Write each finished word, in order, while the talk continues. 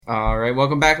All right,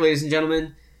 welcome back, ladies and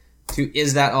gentlemen, to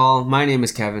Is That All? My name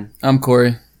is Kevin. I'm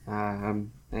Corey. And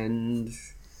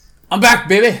I'm back,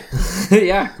 baby.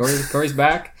 yeah, Corey's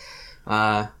back.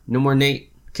 No more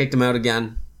Nate. Kicked him out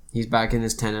again. He's back in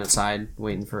his tent outside,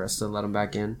 waiting for us to let him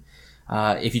back in.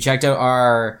 If you checked out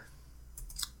our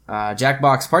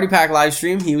Jackbox Party Pack live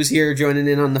stream, he was here joining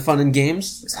in on the fun and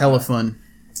games. It's hella fun.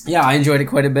 Yeah, I enjoyed it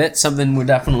quite a bit. Something we'll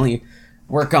definitely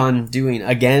work on doing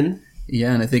again.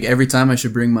 Yeah, and I think every time I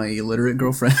should bring my illiterate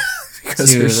girlfriend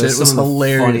because her shit was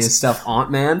hilarious. Funniest stuff,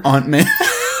 Aunt Man.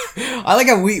 I like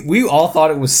how we all thought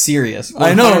it was serious. 100%,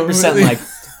 I know. Like,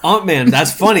 Aunt Man,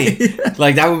 that's funny. Yeah.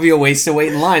 Like, that would be a waste to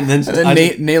wait in line. Then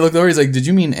Nate looked over. He's like, "Did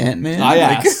you mean Ant Man?" I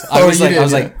asked. I was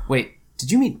like, "Wait,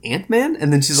 did you mean Ant Man?"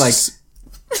 And then she's like,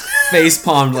 face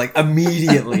palmed like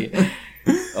immediately.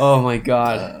 Oh my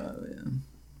god.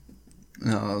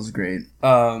 No, that was great.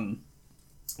 What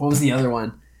was the other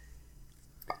one?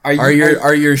 Are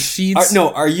your sheets?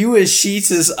 Are you as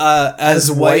sheets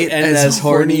as white and as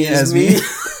horny as me?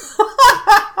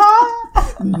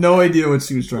 No idea what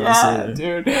she was trying to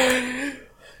say, dude.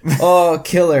 Oh,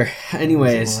 killer.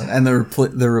 Anyways, and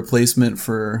the replacement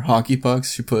for hockey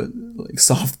pucks, she put like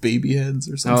soft baby heads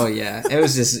or something. Oh yeah, it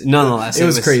was just nonetheless. It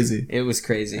was crazy. It was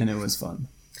crazy, and it was fun.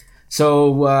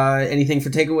 So, anything for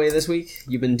takeaway this week?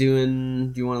 You've been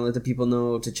doing? Do you want to let the people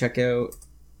know to check out?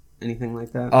 Anything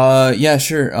like that? Yeah,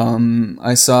 sure.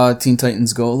 I saw Teen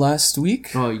Titans Go last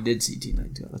week. Oh, you did see Teen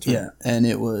Titans Go. That's right. Yeah, and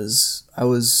it was.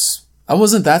 I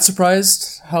wasn't that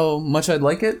surprised how much I'd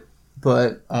like it,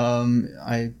 but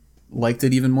I liked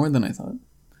it even more than I thought.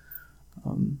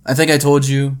 I think I told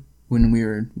you when we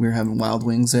were having Wild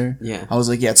Wings there. Yeah. I was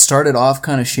like, yeah, it started off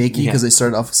kind of shaky because they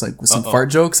started off with some fart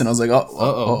jokes, and I was like,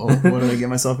 what did I get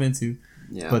myself into?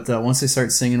 Yeah. But once they started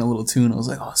singing a little tune, I was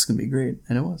like, oh, it's gonna be great,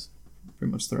 and it was.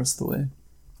 Pretty much the rest of the way.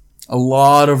 A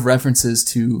lot of references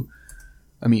to,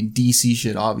 DC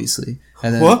shit, obviously.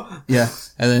 And then, what? Yeah.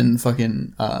 And then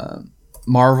fucking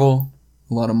Marvel.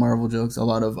 A lot of Marvel jokes. A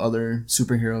lot of other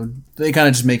superhero. They kind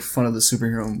of just make fun of the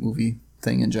superhero movie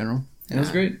thing in general. And it was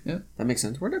great. Yeah. That makes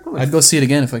sense. Where'd I put my I'd go see it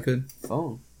again if I could.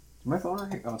 phone? Is my phone on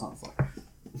here? Oh, it's on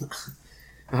the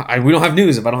floor. We don't have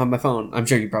news if I don't have my phone. I'm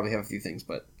sure you probably have a few things,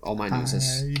 but all my news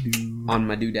is on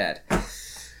my doodad.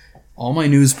 All my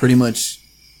news pretty much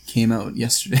came out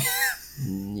yesterday.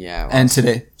 Yeah. Well, and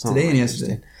today. Today and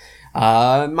yesterday.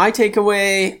 My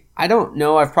takeaway, I don't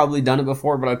know, I've probably done it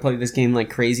before, but I played this game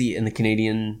like crazy in the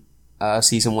Canadian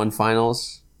Season 1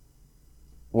 finals.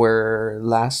 Where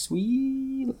last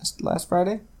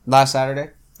Saturday,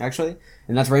 actually.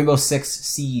 And that's Rainbow Six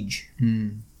Siege.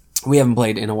 We haven't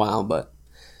played in a while, but...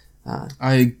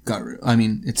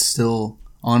 it's still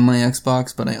on my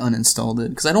Xbox, but I uninstalled it.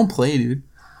 Because I don't play, dude.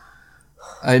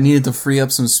 I needed to free up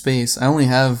some space. I only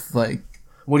have,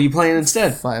 what are you playing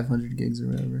instead? 500 gigs or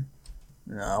whatever.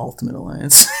 Ultimate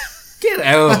Alliance. Get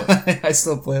out! I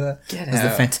still play that. Get out.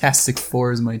 The Fantastic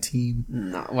Four is my team.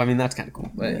 No, that's kind of cool.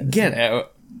 But get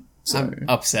out. Sorry. I'm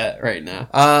upset right now.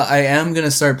 I am going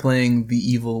to start playing The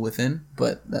Evil Within,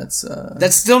 but that's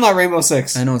still not Rainbow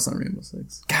Six. I know it's not Rainbow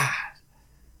Six. God.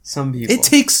 Some people. It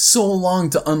takes so long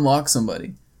to unlock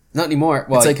somebody. Not anymore.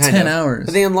 Well, it's 10 hours.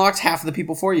 But they unlocked half of the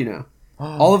people for you now.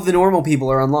 All of the normal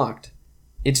people are unlocked.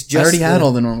 It's just I already had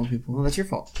all the normal people. Well, that's your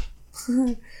fault.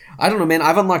 I don't know, man.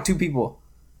 I've unlocked 2 people.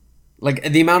 Like,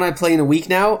 the amount I play in a week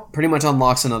now pretty much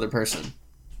unlocks another person.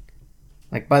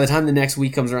 Like, by the time the next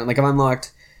week comes around, like, I've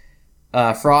unlocked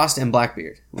Frost and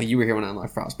Blackbeard. Well, you were here when I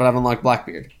unlocked Frost, but I've unlocked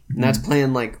Blackbeard. And that's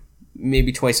playing, like,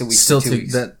 maybe twice a week for 2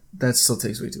 weeks. That still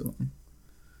takes way too long.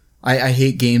 I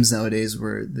hate games nowadays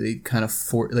where they kind of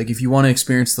if you want to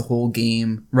experience the whole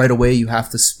game right away, you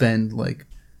have to spend like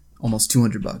almost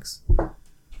 $200.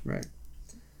 Right.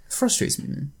 It frustrates me,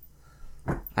 man.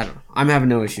 I don't know. I'm having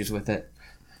no issues with it.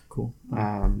 Cool.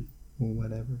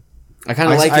 Whatever. I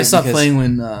kind of like it. I stopped playing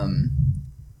when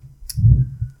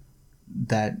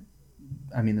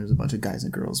there's a bunch of guys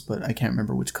and girls, but I can't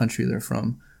remember which country they're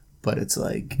from. But it's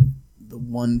like the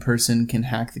one person can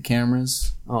hack the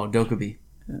cameras. Oh, Dokkaebi.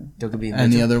 Yeah. Dokkaebi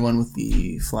and the other one with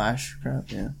the flash crap,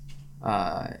 yeah.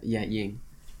 Ying.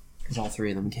 Because all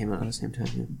 3 of them came out at the same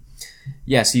time,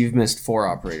 yeah. So you've missed 4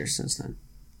 operators since then.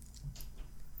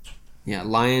 Yeah,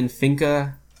 Lion,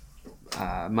 Finka,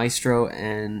 Maestro,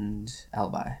 and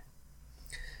Albi.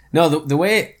 No, the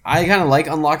way... I kind of like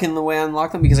unlocking the way I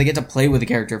unlock them because I get to play with the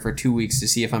character for 2 weeks to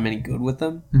see if I'm any good with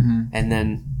them. Mm-hmm. And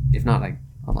then, if not, I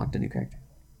unlocked a new character.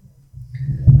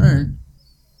 Alright.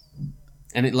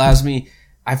 And it allows me...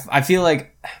 I feel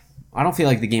like... I don't feel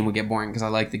like the game would get boring because I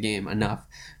like the game enough.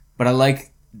 But I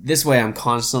like... This way I'm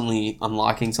constantly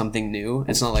unlocking something new.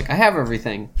 It's not like, I have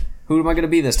everything. who am I going to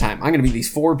be this time? I'm going to be these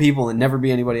 4 people and never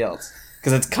be anybody else.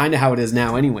 Because that's kind of how it is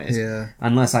now anyways. Yeah.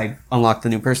 Unless I unlock the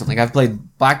new person. Like, I've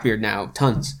played Blackbeard now,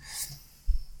 tons.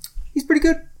 He's pretty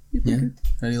good. Good.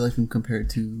 How do you like him compared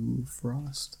to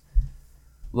Frost?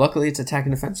 Luckily, it's attack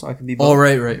and defense, so I can be both. Oh,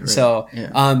 right. So,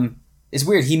 yeah. It's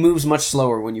weird. He moves much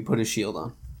slower when you put his shield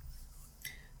on.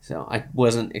 So, I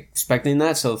wasn't expecting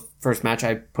that. So, first match,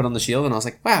 I put on the shield, and I was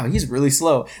like, wow, he's really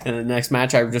slow. And the next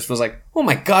match, I just was like, oh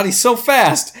my god, he's so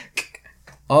fast!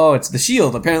 Oh, it's the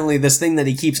shield. Apparently, this thing that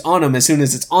he keeps on him, as soon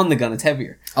as it's on the gun, it's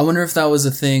heavier. I wonder if that was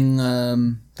a thing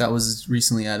that was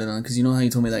recently added on. Because you know how you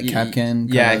told me that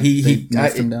Capcan... Yeah, he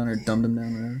nerfed him down or dumbed him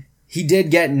down or whatever? He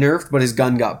did get nerfed, but his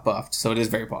gun got buffed, so it is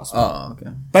very possible. Oh, okay.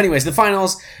 But anyways, the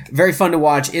finals, very fun to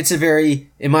watch. It's a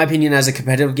very, in my opinion, as a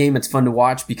competitive game, it's fun to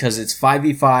watch because it's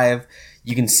 5v5.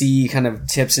 You can see kind of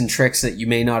tips and tricks that you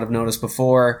may not have noticed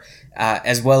before,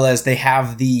 as well as they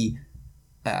have the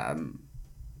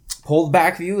pulled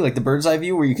back view, like the bird's eye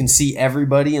view, where you can see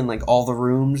everybody in like all the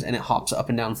rooms, and it hops up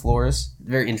and down floors.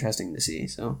 Very interesting to see.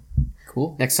 So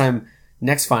cool.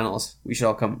 Next finals, we should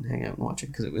all come hang out and watch it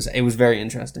because it was very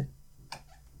interesting.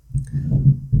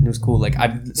 And it was cool. Like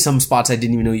some spots I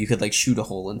didn't even know you could like shoot a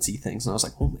hole and see things, and I was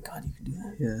like, oh my god, you can do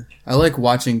that. Yeah, I like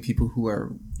watching people who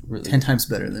are really 10 times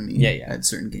better than me. At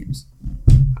certain games.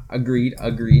 Agreed.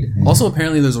 Also,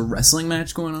 apparently, there's a wrestling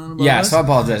match going on. Yeah, so I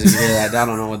apologize if you hear that. I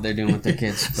don't know what they're doing with their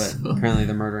kids, but apparently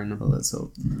they're murdering them. Well, let's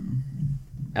hope.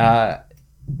 Well,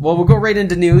 we'll go right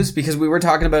into news because we were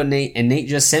talking about Nate, and Nate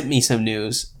just sent me some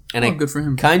news, and I good for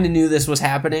him. Kind of knew this was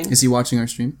happening. Is he watching our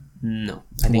stream? No.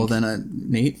 Well, then,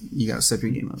 Nate, you gotta step your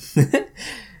game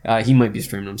up. He might be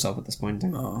streaming himself at this point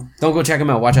in time. Oh. Don't go check him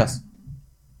out. Watch us.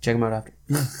 Check him out after.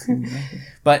 Yeah, exactly.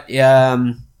 But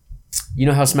you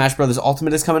know how Smash Brothers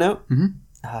Ultimate is coming out?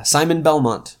 Mm-hmm. Simon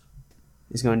Belmont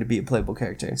is going to be a playable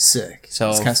character. Sick.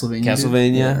 So it's Castlevania.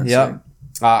 Castlevania. Yep.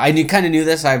 I kind of knew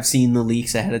this. I've seen the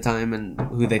leaks ahead of time and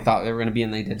who they thought they were going to be,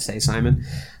 and they did say Simon.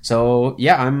 So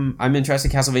yeah, I'm interested.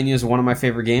 Castlevania is one of my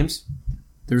favorite games.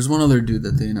 There's one other dude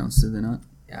that they announced, did they not?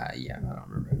 Yeah, I don't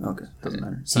remember. Okay, doesn't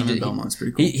matter. Simon Belmont's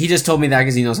pretty cool. He just told me that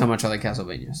because he knows how much I like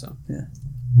Castlevania. So yeah.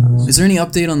 Is there any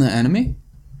update on the anime?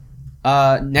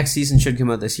 Next season should come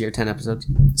out this year. 10 episodes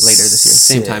later this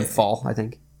year, same time, fall. I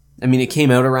think. I mean, it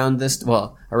came out around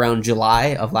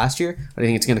July of last year, but I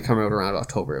think it's going to come out around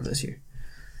October of this year.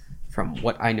 From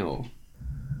what I know.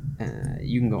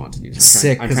 You can go on to news.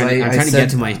 Sick. I'm trying to get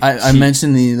to my. I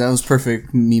mentioned that was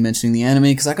perfect. Me mentioning the anime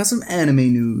because I got some anime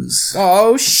news.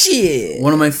 Oh shit!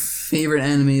 One of my favorite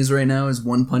animes right now is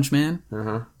One Punch Man,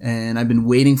 and I've been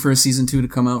waiting for a season 2 to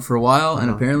come out for a while, and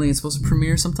apparently it's supposed to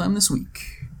premiere sometime this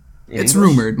week. It's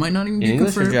rumored, might not even be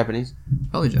English confirmed. or Japanese?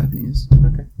 Probably Japanese.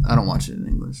 Okay. I don't watch it in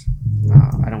English.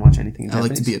 I don't watch anything in Japanese. I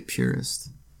like to be a purist.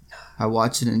 I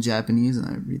watch it in Japanese and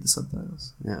I read the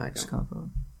subtitles. Yeah, I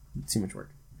don't. It's too much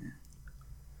work.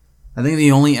 I think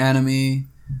the only anime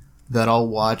that I'll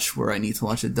watch where I need to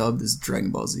watch it dubbed is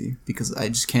Dragon Ball Z because I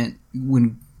just can't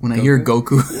when I hear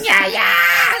Goku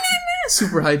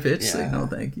super high pitched, like no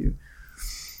thank you.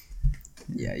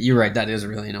 Yeah, you're right. That is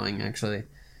really annoying, actually.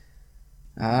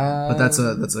 But that's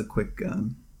a quick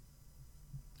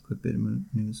bit of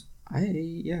news.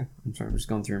 I'm sorry. I'm just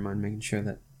going through your mind, making sure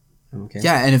that I'm okay.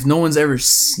 Yeah, and if no one's ever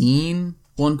seen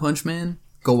One Punch Man,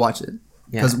 go watch it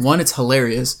because one, it's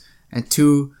hilarious, and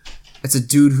two, it's a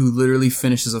dude who literally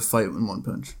finishes a fight in one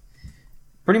punch.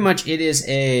 Pretty much, it is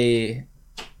a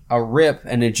rip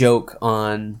and a joke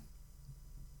on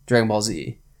Dragon Ball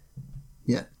Z.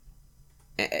 Yeah.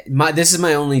 This is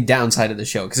my only downside of the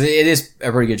show, because it is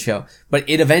a pretty good show, but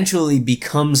it eventually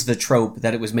becomes the trope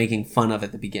that it was making fun of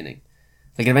at the beginning.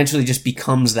 Like, it eventually just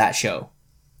becomes that show.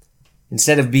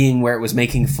 Instead of being where it was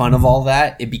making fun of all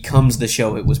that, it becomes the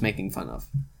show it was making fun of.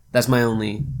 That's my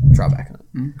only drawback on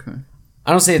it. Okay.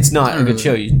 I don't say it's not a good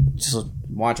show, you just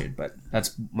watch it, but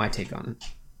that's my take on it.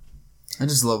 I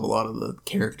just love a lot of the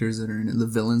characters that are in it, the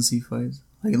villains he fights.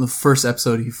 Like, in the first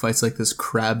episode, he fights, like, this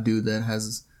crab dude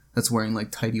that's wearing, like,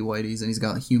 tighty whities, and he's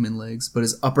got human legs, but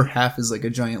his upper half is, like, a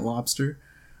giant lobster,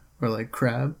 or, like,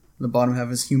 crab. The bottom half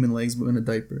is human legs, but in a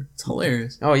diaper. It's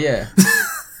hilarious. Oh, yeah.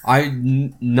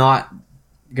 I'm not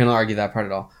gonna argue that part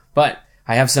at all. But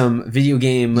I have some video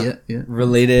game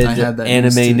related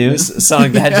anime news.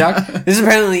 Sonic the Hedgehog. This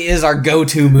apparently is our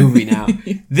go-to movie now.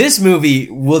 This movie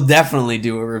will definitely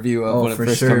do a review of when it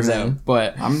first comes out.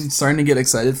 But I'm starting to get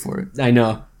excited for it. I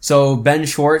know. So Ben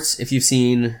Schwartz, if you've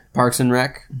seen Parks and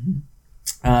Rec,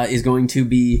 is going to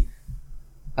be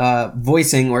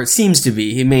voicing, or it seems to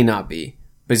be, he may not be,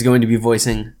 but he's going to be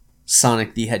voicing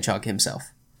Sonic the Hedgehog himself.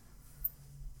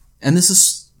 And this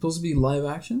is supposed to be live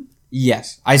action?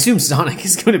 Yes, I assume Sonic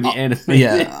is going to be animated.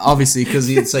 Yeah, obviously, because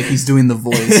it's like he's doing the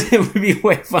voice. It would be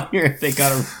way funnier if they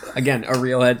got a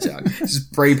real hedgehog, just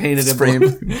spray painted it blue.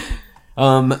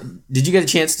 Did you get a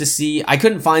chance to see? I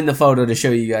couldn't find the photo to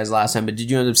show you guys last time, but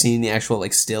did you end up seeing the actual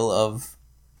like still of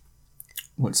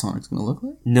what Sonic's gonna look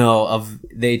like? No,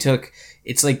 they took.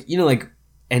 It's like like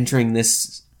entering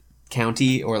this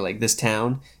county or like this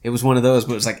town. It was one of those,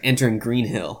 but it was like entering Green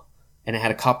Hill, and it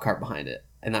had a cop car behind it.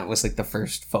 And that was like the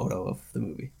first photo of the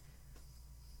movie.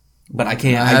 But I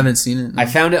haven't seen it. No. I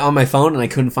found it on my phone and I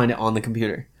couldn't find it on the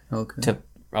computer. Okay. To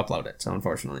upload it. So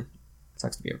unfortunately, it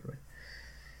sucks to be everywhere.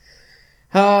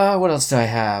 What else do I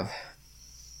have?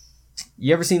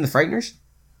 You ever seen The Frighteners?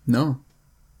 No.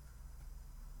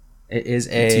 It is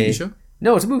a TV show?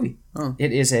 No, it's a movie. Oh.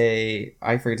 It is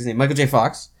I forget his name. Michael J.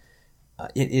 Fox.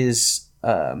 It is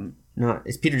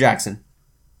it's Peter Jackson.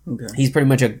 Okay. He's pretty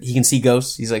much he can see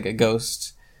ghosts. He's like a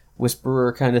ghost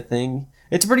whisperer kind of thing.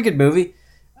 It's a pretty good movie.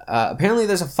 Apparently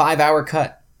there's a 5-hour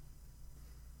cut.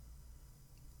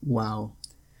 Wow.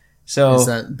 So is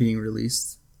that being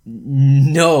released?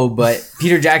 No, but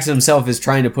Peter Jackson himself is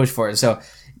trying to push for it. So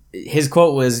his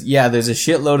quote was, "Yeah, there's a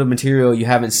shitload of material you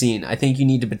haven't seen. I think you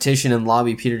need to petition and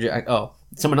lobby Peter Jackson." Oh,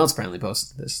 someone else apparently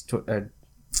posted this,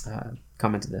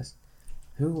 commented this.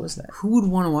 Who was that? Who would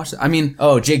want to watch that? I mean,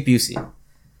 Jake Busey.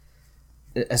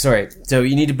 Sorry. So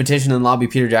you need to petition and lobby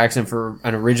Peter Jackson for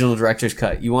an original director's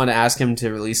cut. You want to ask him to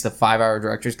release the 5-hour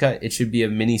director's cut? It should be a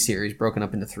mini-series broken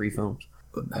up into 3 films.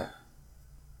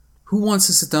 Who wants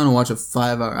to sit down and watch a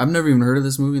 5-hour... I've never even heard of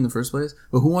this movie in the first place,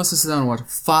 but who wants to sit down and watch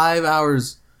 5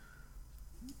 hours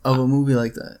of a movie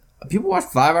like that? People watch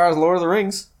 5 hours of Lord of the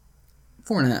Rings.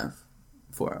 4.5.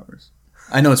 4 hours.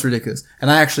 I know it's ridiculous.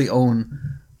 And I actually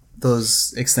own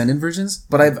those extended versions,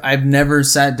 but I've never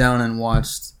sat down and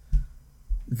watched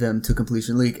them to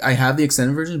completion. Like, I have the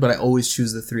extended version, but I always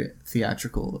choose the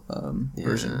theatrical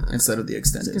version instead of the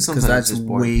extended because that's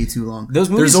way too long. Those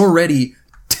movies, there's already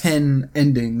 10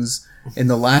 endings in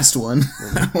the last one.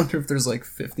 I wonder if there's like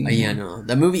 15. Yeah, no.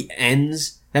 That movie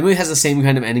ends. That movie has the same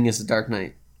kind of ending as The Dark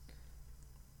Knight,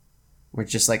 where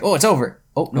it's just like, oh, it's over.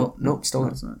 Oh no, still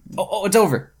not. Oh, it's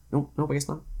over. No, I guess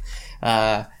not.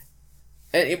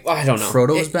 I don't know.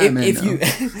 Frodo's Batman. If you,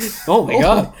 oh my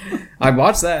god, I'd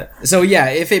watch that. So yeah,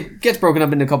 if it gets broken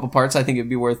up into a couple parts, I think it'd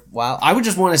be worthwhile. I would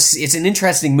just want to see. It's an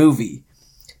interesting movie,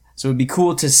 so it'd be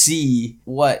cool to see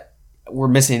what we're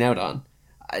missing out on.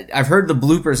 I've heard the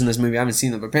bloopers in this movie. I haven't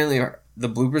seen them, but apparently the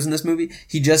bloopers in this movie,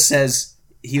 he just says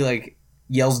he like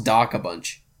yells "Doc" a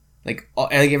bunch, like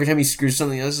every time he screws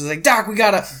something else, he's like "Doc, we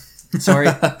gotta." Sorry,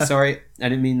 I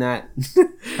didn't mean that.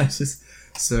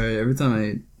 Sorry. Every time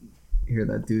I hear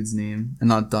that dude's name, and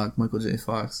not Doc, Michael J.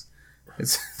 Fox,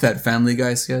 it's that Family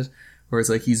Guy sketch where it's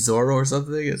like he's Zorro or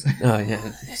something. It's like, oh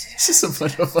yeah, it's just a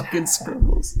bunch of fucking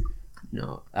scribbles.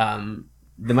 No,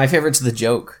 my favorite's The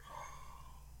Joke.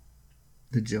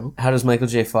 The Joke? How does Michael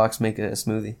J. Fox make a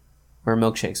smoothie or a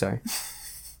milkshake? Sorry,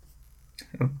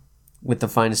 with the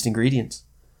finest ingredients.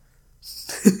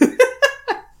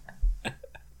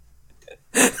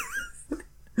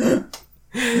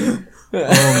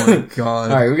 Oh my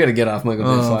god. Alright, we gotta get off Michael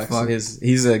J. Fox.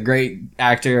 He's a great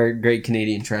actor, a great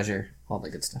Canadian treasure, all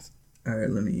that good stuff. Alright,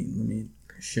 let me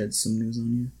shed some news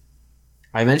on you.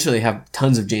 I eventually have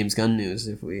tons of James Gunn news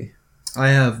I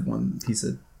have one piece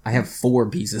of... I have 4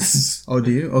 pieces. Oh, do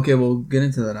you? Okay, we'll get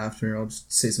into that after. I'll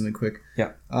just say something quick.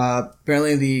 Yeah.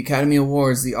 Apparently the Academy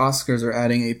Awards, the Oscars, are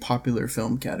adding a popular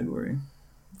film category.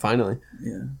 Finally.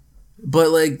 Yeah.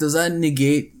 But, like, does that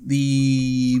negate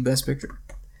the Best Picture?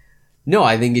 No,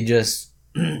 I think it just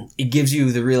it gives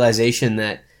you the realization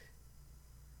that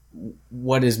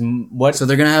what so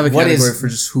they're gonna have a category for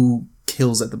just who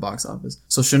kills at the box office.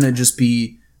 So shouldn't it just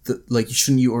be there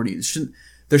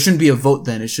shouldn't be a vote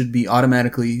then. It should be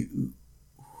automatically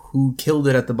who killed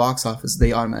it at the box office.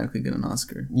 They automatically get an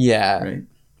Oscar. Yeah, right.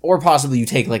 Or possibly you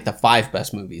take like the 5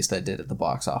 best movies that did at the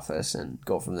box office and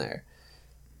go from there.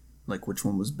 Like which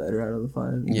one was better out of the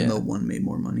 5? Even though one made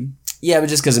more money. Yeah, but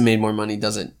just because it made more money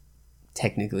doesn't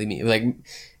technically mean like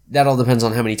that. All depends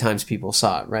on how many times people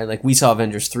saw it, right? Like we saw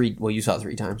Avengers 3. Well, you saw it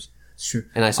 3 times. It's true,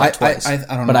 and I saw it twice. I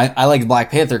don't know, but I liked Black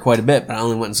Panther quite a bit, but I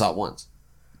only went and saw it once.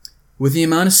 With the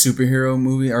amount of superhero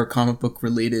movie or comic book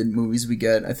related movies we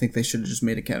get, I think they should have just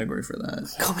made a category for that.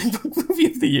 Comic book movie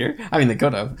of the year. I mean, they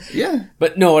could have. Yeah,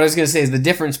 but no. What I was going to say is the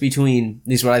difference between at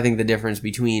least what I think the difference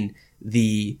between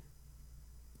the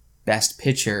Best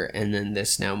Picture and then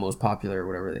this now most popular, or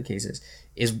whatever the case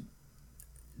is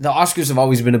the Oscars have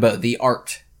always been about the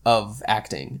art of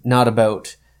acting, not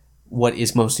about what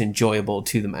is most enjoyable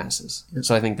to the masses. Yep.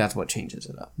 So I think that's what changes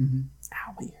it up. Mm-hmm.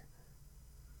 Ow, my ear.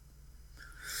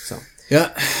 So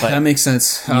Yeah, but that makes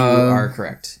sense. you are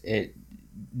correct.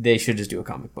 They should just do a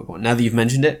comic book one. Now that you've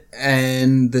mentioned it.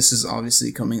 And this is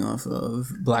obviously coming off of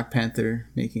Black Panther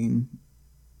making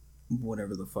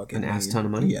whatever the fuck An ass ton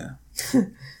of money? Yeah.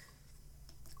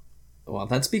 Well,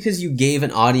 that's because you gave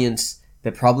an audience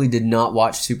that probably did not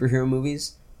watch superhero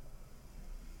movies,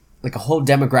 like a whole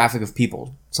demographic of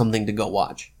people, something to go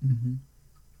watch. Mm-hmm.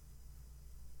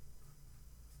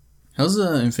 How's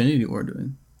Infinity War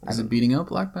doing? Is it beating out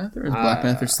Black Panther, or is Black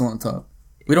Panther still on top?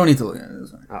 We don't need to look at it.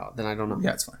 Oh, then I don't know.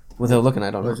 Yeah, it's fine. Without looking, I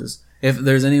don't know. If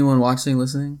there's anyone watching,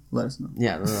 listening, let us know.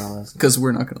 Yeah, because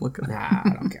we're not going to look at it. Nah,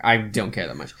 I don't care. I don't care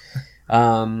that much.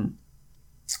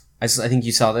 I think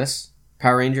you saw this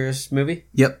Power Rangers movie.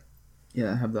 Yep.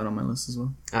 Yeah, I have that on my list as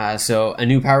well. So a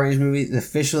new Power Rangers movie is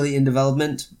officially in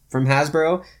development from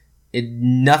Hasbro.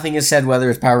 Nothing is said whether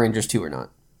it's Power Rangers 2 or not.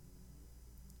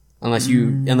 Unless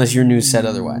your news said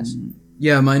otherwise.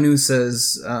 Yeah, my news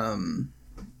says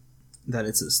that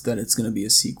it's going to be a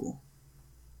sequel.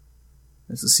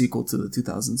 It's a sequel to the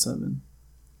 2007.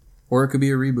 Or it could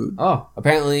be a reboot. Oh,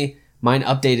 apparently mine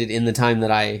updated in the time that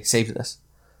I saved this.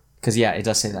 Because, yeah, it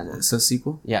does say that now. It's a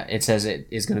sequel? Yeah, it says it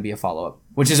is going to be a follow-up.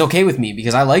 Which is okay with me,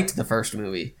 because I liked the first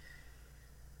movie.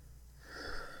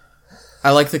 I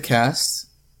like the cast.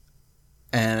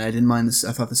 And I didn't mind this.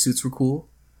 I thought the suits were cool.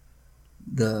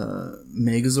 The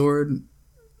Megazord,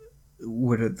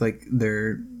 like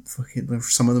they're fucking,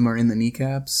 some of them are in the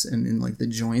kneecaps and in like the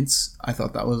joints. I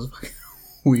thought that was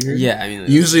weird. Yeah, I mean,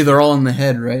 usually they're all in the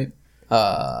head, right?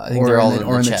 I think they're all in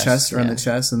the chest, or in the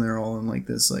chest, and they're all in like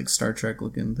this like Star Trek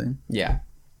looking thing. Yeah,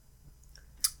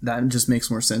 that just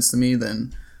makes more sense to me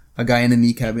than a guy in a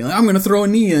kneecap being like, "I'm gonna throw a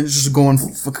knee," and just going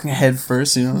fucking head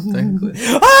first, you know? Technically,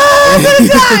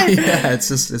 yeah,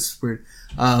 it's weird.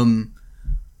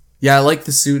 Yeah, I like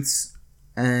the suits,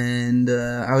 and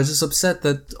I was just upset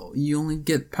that you only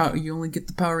get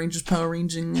the Power Rangers Power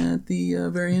Ranging at the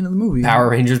very end of the movie. Power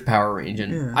Rangers Power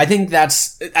Ranging. Yeah. I think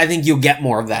you'll get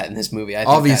more of that in this movie.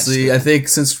 Obviously, I think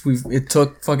since it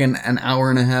took fucking an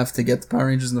hour and a half to get the Power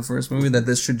Rangers in the first movie, that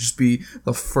this should just be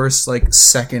the first like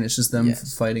second. It's just them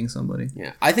fighting somebody.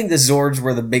 Yeah, I think the Zords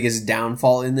were the biggest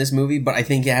downfall in this movie, but I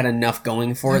think it had enough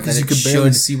going for it that you could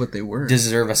barely see what they were.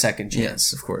 Deserve a second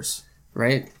chance. Yes, of course.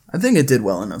 Right? I think it did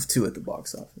well enough too at the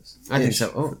box office. I think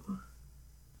so. Oh,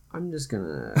 I'm just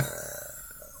gonna.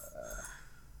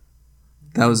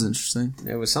 That was interesting.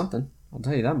 It was something. I'll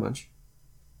tell you that much.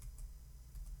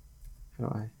 How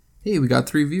do I? Hey, we got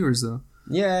 3 viewers though.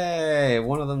 Yay!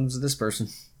 One of them's this person.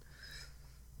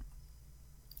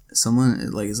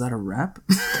 Someone like, is that a rap?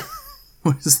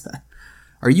 What is that?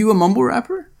 Are you a mumble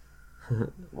rapper?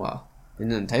 Wow!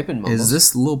 And then type in mumble. Is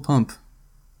this Lil Pump?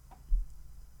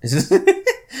 Is this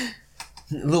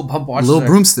Lil Pump watches Lil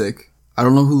Broomstick? I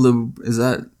don't know who Lil is.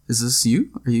 That is this you?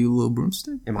 Are you Lil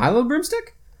Broomstick? Am I Lil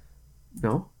Broomstick?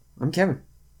 No, I'm Kevin.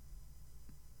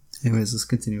 Anyways, let's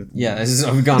continue with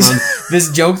we've gone on.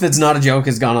 This joke that's not a joke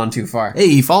has gone on too far. Hey,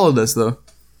 he followed us though.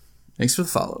 Thanks for the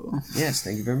follow. Yes,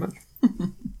 thank you very much.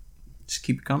 Just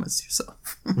keep your comments to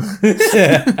yourself.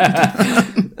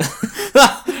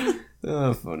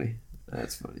 Oh, funny.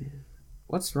 That's funny.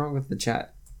 What's wrong with the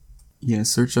chat? Yeah,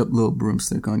 search up Lil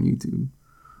Broomstick on YouTube.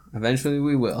 Eventually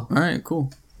we will. Alright,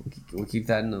 cool. We'll keep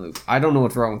that in the loop. I don't know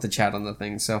what's wrong with the chat on the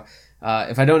thing, so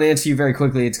if I don't answer you very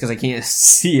quickly, it's because I can't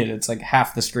see it. It's like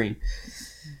half the screen.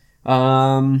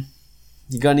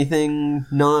 You got anything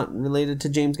not related to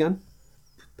James Gunn?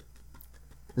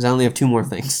 Because I only have 2 more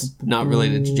things not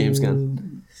related to James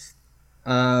Gunn.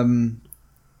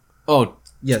 Oh,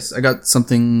 yes, I got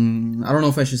something. I don't know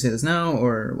if I should say this now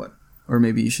or what. Or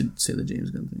maybe you should say the James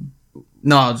Gunn thing.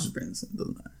 No, I'll just bring this up. It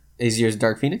doesn't matter. Is yours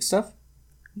Dark Phoenix stuff?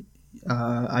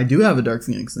 I do have a Dark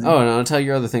Phoenix thing. Oh, no, I'll tell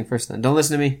your other thing first then. Don't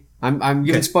listen to me. I'm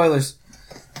giving spoilers.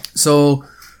 So,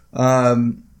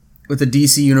 with the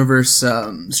DC Universe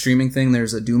streaming thing,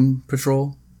 there's a Doom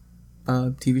Patrol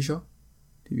TV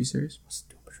series. What's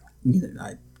Doom Patrol?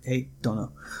 Don't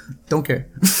know. Don't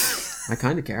care. I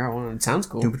kind of care. It sounds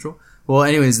cool. Doom Patrol. Well,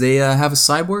 anyways, they have a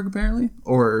cyborg apparently,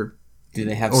 or do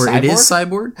they have? Or cyborg? It is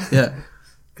cyborg. Yeah,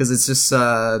 because it's just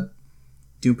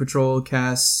Doom Patrol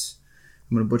cast.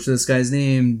 I'm gonna butcher this guy's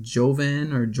name,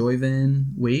 Joyvan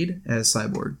Wade as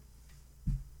cyborg.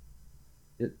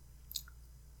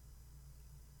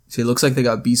 So it looks like they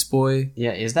got Beast Boy.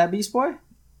 Yeah, is that Beast Boy?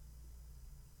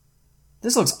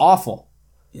 This looks awful.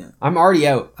 Yeah, I'm already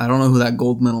out. I don't know who that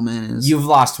gold medal man is. You've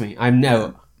lost me. I'm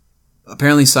out.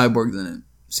 Apparently, Cyborg's in it.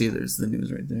 See, there's the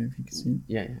news right there. If you can see it.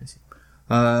 Yeah, I see.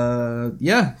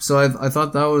 Yeah. So I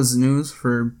thought that was news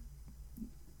for.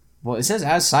 Well, it says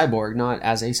as Cyborg, not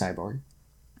as a cyborg.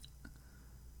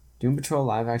 Doom Patrol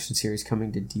live action series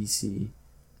coming to DC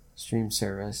stream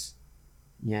service.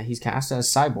 Yeah, he's cast as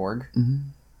Cyborg. Mm-hmm.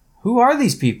 Who are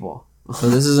these people? So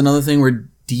this is another thing where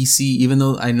DC, even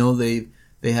though I know they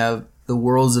have the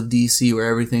worlds of DC where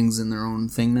everything's in their own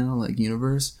thing now, like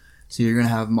universe. So you're gonna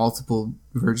have multiple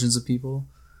versions of people.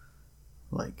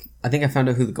 Like, I think I found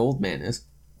out who the Gold Man is.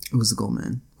 who's the Gold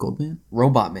Man? Gold Man?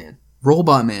 Robot Man.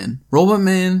 Robot Man. Robot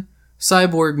Man.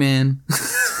 Cyborg Man.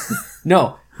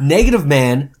 No, Negative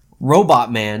Man,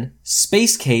 Robot Man,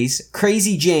 Space Case,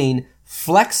 Crazy Jane,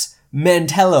 Flex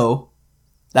Mantello.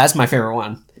 That's my favorite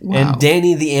one. Wow. And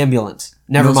Danny the Ambulance.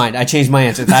 Never mind, I changed my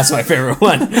answer. That's my favorite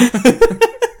one. And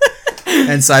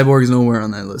Cyborg is nowhere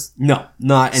on that list. No,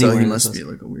 not anywhere. So he in must this be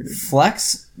list. like a weird.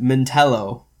 Flex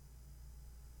Mantello.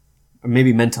 Or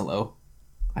maybe Mentello.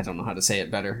 I don't know how to say it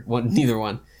better. Neither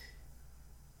one.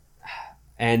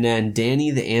 And then Danny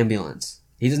the Ambulance.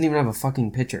 He doesn't even have a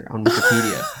fucking picture on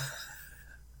Wikipedia.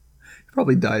 He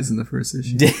probably dies in the first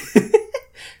issue.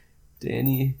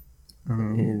 Danny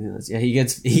Ambulance. Yeah, he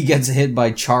gets hit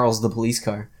by Charles the police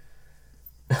car.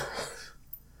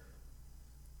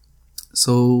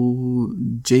 So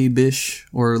Jay Bish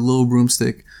or Lil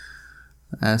Broomstick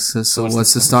asks us, so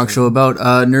what's the stock show about?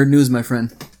 Nerd news, my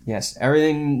friend. Yes,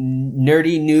 everything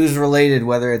nerdy news related,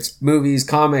 whether it's movies,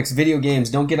 comics, video games.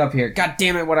 Don't get up here. God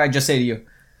damn it, what did I just say to you?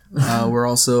 We're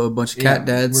also a bunch of cat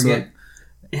dads, so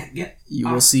get you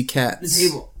will see cats. the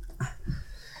table.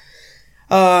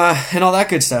 And all that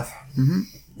good stuff.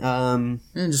 Mm-hmm. Um,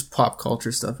 And just pop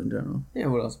culture stuff in general. yeah,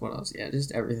 what else? Yeah,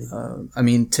 just everything. I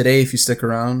mean, today, if you stick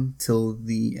around till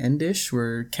the end-ish,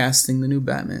 we're casting the new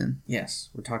Batman. Yes,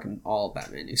 we're talking all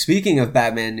Batman news. Speaking of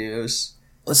Batman news.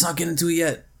 Let's not get into it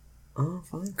yet, Oh,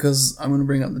 fine. because I'm going to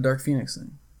bring up the Dark Phoenix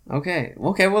thing. Okay,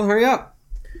 well, hurry up.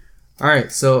 All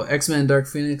right, so X-Men Dark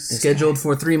Phoenix scheduled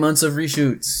for 3 months of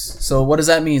reshoots. So what does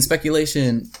that mean?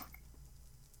 Speculation.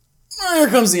 Here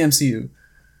comes the MCU.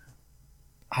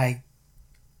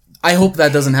 I hope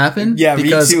that doesn't happen. Yeah, me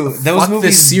because too. Those fuck movies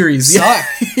this series. suck.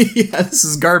 Yeah, this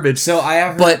is garbage. So I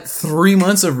have. But 3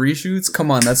 months of reshoots?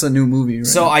 Come on, that's a new movie, right?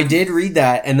 So I did read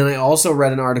that, and then I also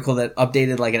read an article that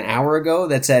updated like an hour ago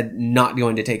that said not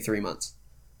going to take 3 months.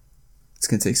 It's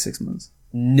going to take 6 months.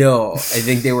 No, I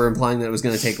think they were implying that it was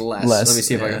going to take less. Let me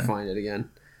see if I yeah. can find it again.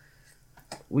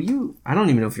 Will you? I don't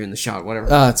even know if you're in the shot. Whatever.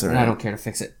 That's all right. I don't care to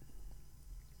fix it.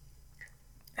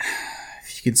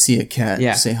 If you could see a cat,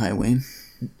 Yeah. say hi, Wayne.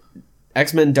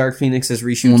 X-Men Dark Phoenix's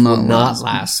reshoots will not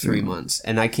last 3 months,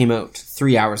 and that came out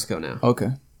 3 hours ago now.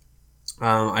 Okay.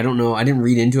 I don't know. I didn't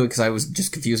read into it because I was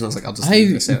just confused, and I was like, I'll just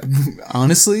leave this out.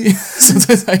 Honestly,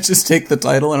 sometimes I just take the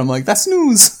title and I'm like, that's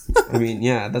news. I mean,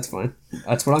 yeah, that's fine.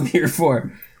 That's what I'm here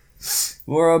for.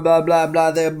 More blah blah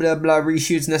blah blah blah blah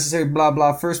reshoots necessary blah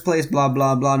blah first place blah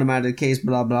blah blah no matter the case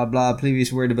blah blah blah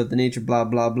previous word about the nature blah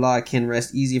blah blah can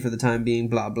rest easy for the time being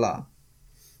blah blah.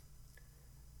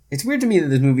 It's weird to me that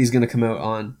this movie is going to come out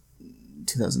on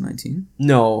 2019?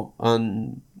 No,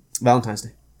 on Valentine's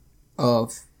Day.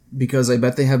 Because I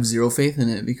bet they have zero faith in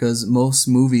it, because most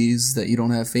movies that you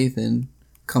don't have faith in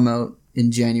come out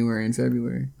in January and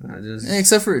February.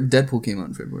 Except for Deadpool came out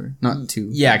in February. Not 2.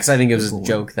 Yeah, because I think it was a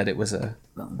joke that it was a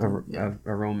romance. Yeah.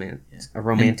 A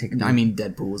romantic... I mean,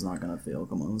 Deadpool was not going to fail.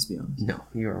 Come on, let's be honest. No,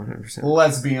 you're 100%.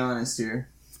 Let's be honest here.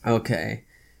 Okay.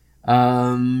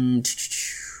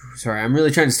 Sorry, I'm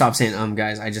really trying to stop saying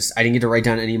guys. I didn't get to write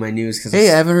down any of my news because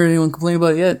Hey, I haven't heard anyone complain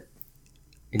about it yet.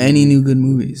 Any new good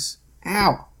movies?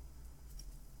 Ow.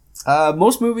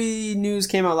 Most movie news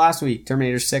came out last week.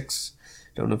 Terminator 6.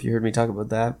 Don't know if you heard me talk about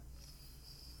that.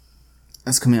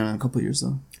 That's coming out in a couple of years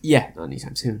though. Yeah, not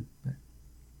anytime soon.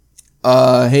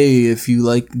 Hey, if you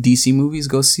like DC movies,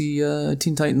 go see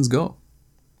Teen Titans Go.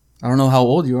 I don't know how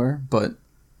old you are, but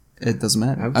it doesn't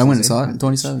matter. I went and saw it in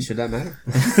 27. Should that matter?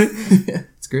 Yeah,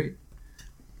 it's great.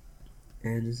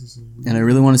 And I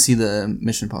really want to see the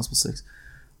Mission Impossible 6.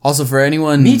 Also, for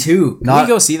anyone... Me too. Can we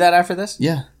go see that after this?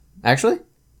 Yeah. Actually?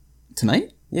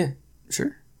 Tonight? Yeah.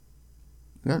 Sure.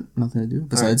 Got nothing to do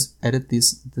besides edit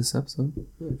this episode.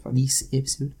 This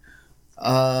episode.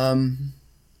 What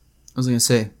was I going to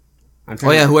say?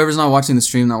 Whoever's not watching the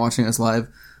stream, not watching us live,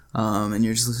 and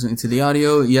you're just listening to the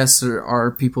audio, yes, there are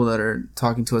people that are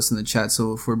talking to us in the chat,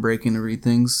 so if we're breaking to read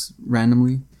things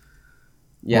randomly.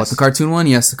 Yes. What, the cartoon one?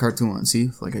 Yes, the cartoon one.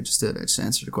 See, like I just did, I just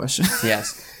answered the question.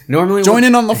 Yes. Normally Join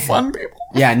in on the fun, people.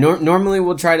 Yeah, normally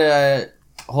we'll try to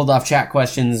hold off chat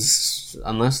questions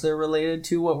unless they're related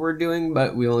to what we're doing,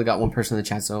 but we only got one person in the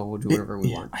chat, so we'll do whatever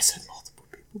we want. I said multiple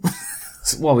people.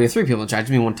 Well, we have 3 people in chat,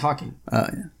 just me one talking.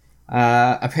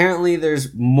 Yeah. Apparently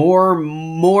there's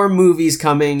more movies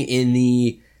coming in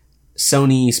the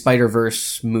Sony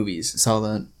Spider-Verse movies. Saw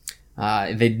that.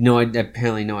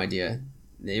 Apparently no idea.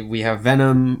 We have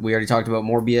Venom. We already talked about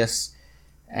Morbius,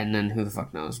 and then who the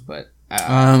fuck knows? But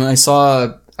I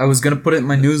was gonna put it in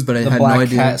my news, but I had no idea.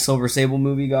 The Black Cat Silver Sable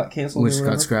movie got canceled, which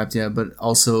got scrapped. Yeah, but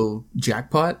also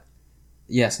Jackpot.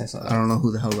 Yes, I saw that. I don't know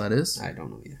who the hell that is. I don't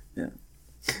know either. Yeah.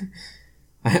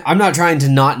 I'm not trying to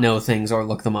not know things or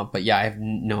look them up, but yeah, I have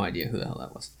no idea who the hell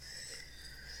that was.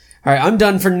 All right, I'm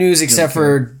done for news except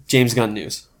for James Gunn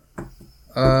news.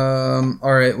 All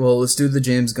right, well, let's do the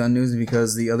James Gunn news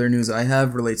because the other news I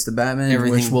have relates to Batman,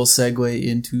 which will segue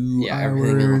into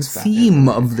our theme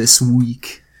of this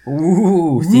week.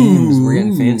 Ooh, themes. We're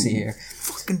getting fancy here.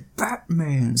 Fucking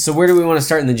Batman. So where do we want to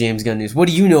start in the James Gunn news? What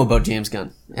do you know about James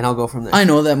Gunn? And I'll go from there. I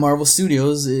know that Marvel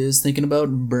Studios is thinking about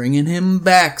bringing him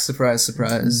back. Surprise,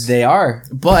 surprise. They are.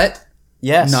 But,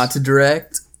 yes, not to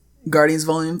direct Guardians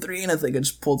Volume 3, and I think I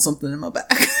just pulled something in my back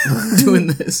doing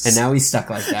this. And now he's stuck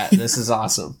like that. This is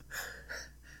awesome.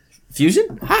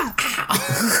 Fusion? Ha!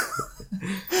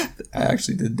 I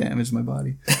actually did damage my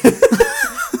body.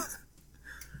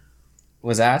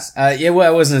 Was ass? Yeah,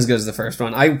 well, it wasn't as good as the first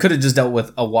one. I could have just dealt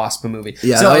with a Wasp movie.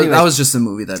 Yeah, so anyway, that was just a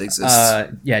movie that exists.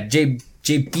 Yeah, Jay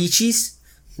Beachies.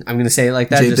 I'm gonna say it like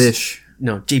that. Jay Bish.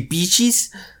 No, Jay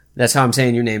Beachies. That's how I'm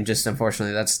saying your name. Just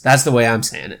unfortunately, that's the way I'm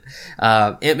saying it.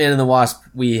 Ant-Man and the Wasp.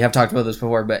 We have talked about this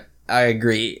before, but I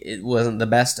agree it wasn't the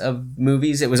best of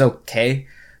movies. It was okay,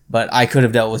 but I could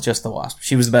have dealt with just the Wasp.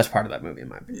 She was the best part of that movie in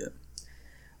my opinion.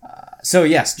 So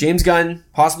yes, James Gunn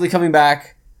possibly coming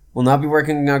back. Will not be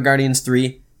working on Guardians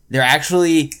 3. They're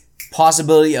actually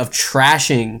possibility of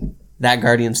trashing that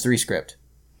Guardians 3 script.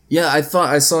 Yeah, I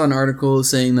saw an article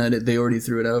saying that they already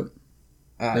threw it out.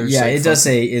 Yeah, it does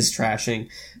say is trashing.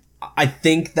 I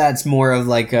think that's more of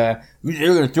like they're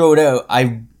going to throw it out.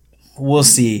 We'll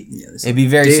see. Yeah, it'd be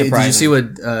very surprising. Did you see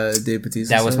what Dave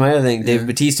Bautista said? That was my other thing. Yeah. Dave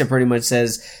Bautista pretty much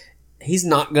says he's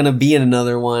not going to be in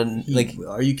another one.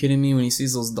 Are you kidding me when he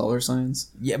sees those dollar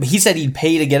signs? Yeah, but he said he'd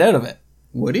pay to get out of it.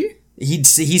 Would he? He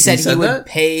said he would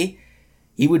pay.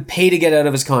 He would pay to get out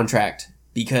of his contract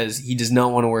because he does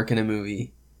not want to work in a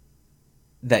movie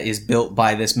that is built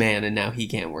by this man, and now he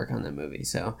can't work on that movie.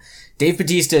 So, Dave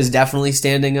Bautista is definitely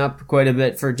standing up quite a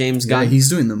bit for James Gunn. Yeah, he's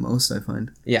doing the most, I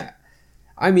find. Yeah,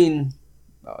 I mean,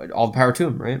 all the power to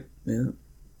him, right? Yeah.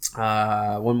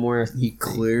 One more. He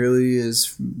clearly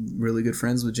is really good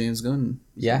friends with James Gunn.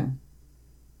 Yeah.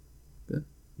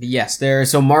 Yes,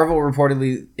 so Marvel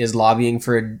reportedly is lobbying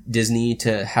for Disney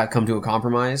to come to a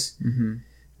compromise.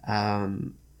 Mm-hmm.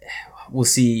 We'll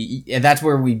see. That's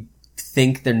where we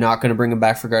think they're not going to bring him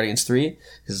back for Guardians 3.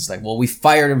 Because it's like, well, we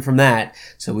fired him from that,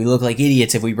 so we look like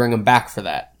idiots if we bring him back for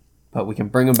that. But we can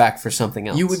bring him back for something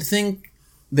else. You would think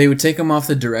they would take him off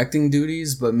the directing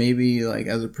duties, but maybe like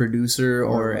as a producer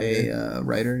or a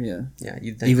writer, yeah. Yeah,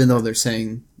 you'd think. Even though they're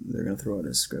saying they're going to throw out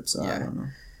his script, so I don't know.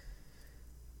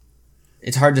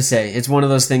 It's hard to say. It's one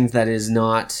of those things that is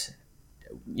not,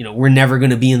 we're never going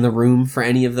to be in the room for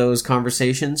any of those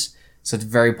conversations. So it's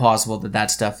very possible that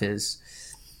stuff is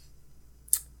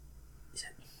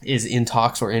in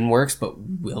talks or in works, but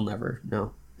we'll never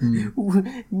know.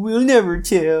 Mm. We'll never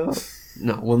tell.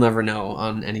 No, we'll never know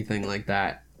on anything like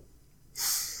that.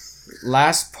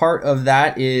 Last part of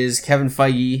that is Kevin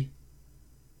Feige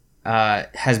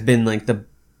has been like the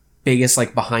biggest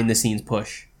like behind the scenes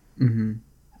push. Mm-hmm.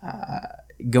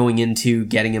 Going into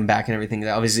getting him back and everything.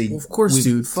 Obviously, well, of course,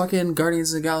 dude. Fucking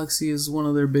Guardians of the Galaxy is one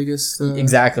of their biggest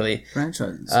exactly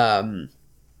franchises.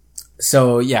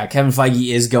 So yeah, Kevin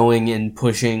Feige is going and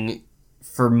pushing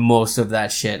for most of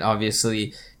that shit.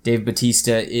 Obviously, Dave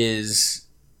Bautista is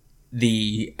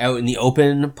out in the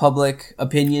open public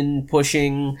opinion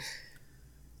pushing.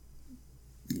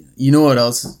 You know what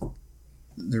else?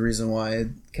 The reason why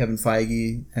Kevin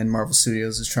Feige and Marvel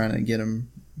Studios is trying to get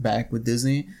him back with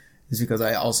Disney is because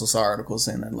I also saw articles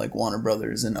saying that like Warner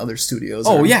Brothers and other studios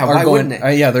why going, wouldn't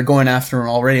they? They're going after him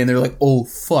already, and they're like, oh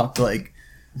fuck, like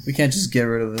we can't just get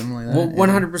rid of him like that. Well,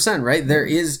 100%, right?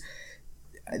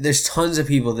 There's tons of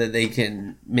people that they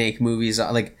can make movies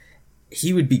like.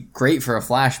 He would be great for a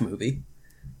Flash movie.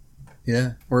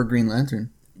 Yeah, or a Green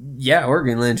Lantern. Yeah, or a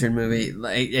Green Lantern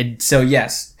movie. So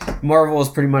yes, Marvel is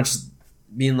pretty much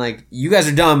being like, you guys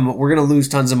are dumb, we're gonna lose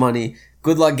tons of money.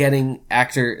 Good luck getting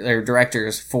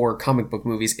directors for comic book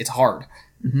movies. It's hard.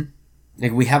 Mm-hmm.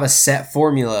 Like, we have a set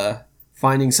formula.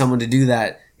 Finding someone to do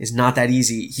that is not that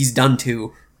easy. He's done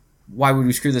to. Why would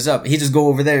we screw this up? He just go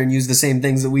over there and use the same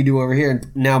things that we do over here,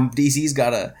 and now DC's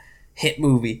got a hit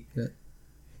movie. Yeah.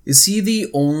 Is he the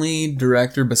only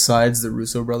director besides the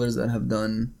Russo brothers that have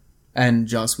done, and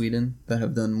Joss Whedon, that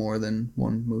have done more than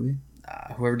one movie?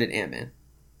 Whoever did Ant-Man.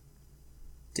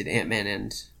 Did Ant-Man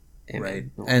and... Right.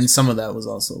 And some of that was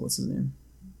also, what's his name?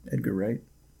 Edgar Wright.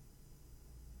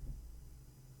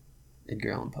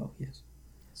 Edgar Allan Poe, yes.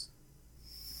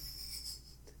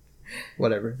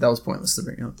 Whatever. That was pointless to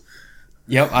bring up.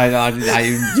 Yep,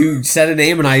 you said a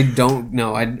name and I don't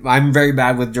know. I'm very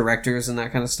bad with directors and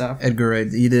that kind of stuff. Edgar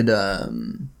Wright. He did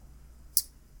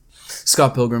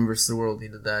Scott Pilgrim vs. the World. He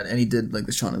did that. And he did like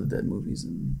the Shaun of the Dead movies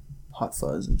and Hot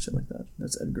Fuzz and shit like that.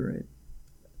 That's Edgar Wright.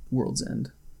 World's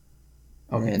End.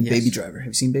 Okay, and yes. Baby Driver. Have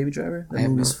you seen Baby Driver? That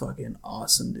movie's fucking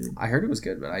awesome, dude. I heard it was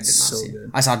good, but I did not see it.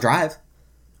 I saw Drive.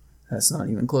 That's not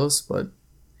even close, but...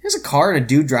 There's a car and a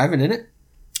dude driving in it.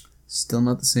 Still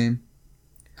not the same.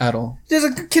 At all. There's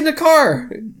a kid in a car.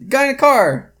 Guy in a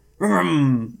car.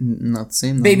 Not the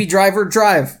same, though. Baby Driver,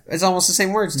 Drive. It's almost the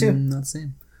same words, too. Not the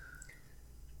same.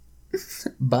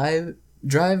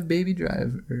 Drive, Baby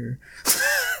Drive. Or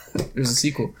there's a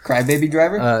sequel. Cry Baby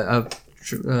Driver? You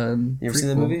ever seen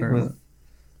that movie?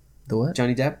 The what?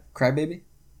 Johnny Depp? Cry Baby?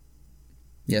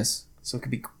 Yes. So it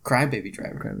could be Cry Baby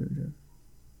Driver. Cry Baby Driver.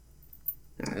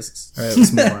 Nah, Alright,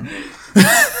 let's move on.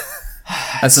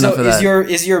 That's enough of that.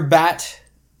 Is your bat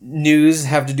news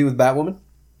have to do with Batwoman?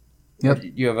 Yep. Or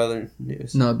you have other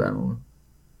news? No, Batwoman.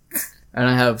 And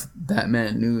I have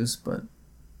Batman news, but...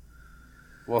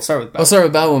 I'll start with Batwoman. I'll start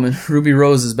with Batwoman. Ruby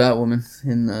Rose is Batwoman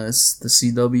in the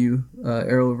CW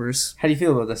Arrowverse. How do you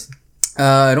feel about this?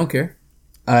 I don't care.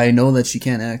 I know that she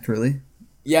can't act, really.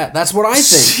 Yeah, that's what I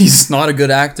think. She's not a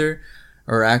good actor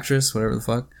or actress, whatever the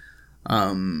fuck.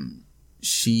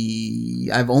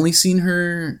 I've only seen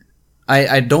her.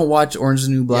 I don't watch Orange is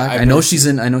the New Black. Yeah, I know she's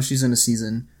in a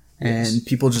season, and yes.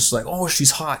 People just like, oh,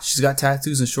 she's hot. She's got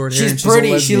tattoos and short hair. She's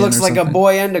pretty. She looks like a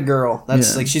boy and a girl.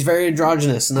 That's like she's very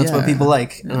androgynous, and that's what people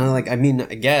like. And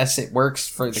I guess it works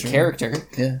for the character.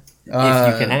 Yeah,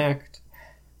 if you can act.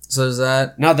 So is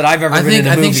that? Not that I've ever been in a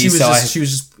movie. I think she was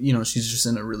just she's just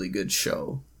in a really good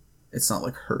show. It's not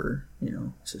like her,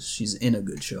 it's just she's in a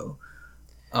good show.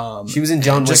 She was in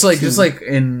John Wick just like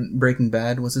in Breaking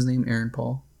Bad. What's his name? Aaron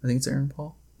Paul. I think it's Aaron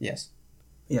Paul. Yes.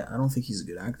 Yeah, I don't think he's a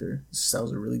good actor. It's just, that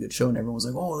was a really good show, and everyone was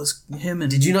like, "Oh, that's him." And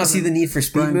did you not see the Need for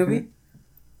Speed movie?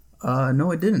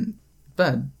 No, I didn't.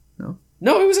 Bad. No.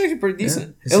 No, it was actually pretty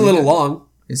decent. Yeah. A little long.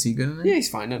 Is he good in it? Yeah, he's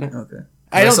fine in it. Okay.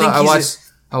 I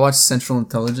watched Central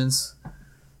Intelligence.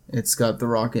 It's got The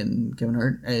Rock and Kevin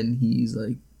Hart, and he's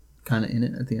like kind of in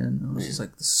it at the end. I was just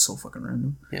like, this is so fucking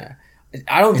random. Yeah.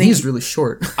 I don't think he's really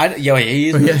short. He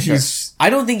is really short. I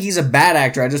don't think he's a bad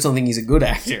actor. I just don't think he's a good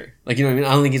actor. Like, you know what I mean?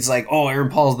 I don't think it's like, oh, Aaron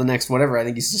Paul's the next whatever. I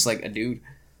think he's just like a dude.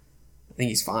 I think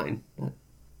he's fine.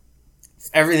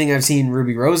 Everything I've seen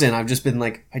Ruby Rose in, I've just been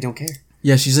like, I don't care.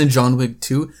 Yeah, she's in John Wick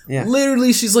 2. Yeah.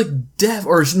 Literally, she's like deaf,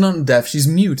 or she's not deaf. She's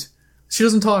mute. She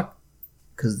doesn't talk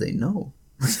because they know.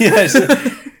 Yes.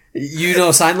 You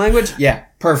know sign language? Yeah,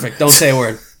 perfect. Don't say a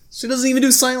word. She doesn't even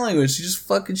do sign language. She's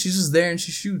just there and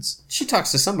she shoots. She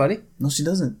talks to somebody. No, she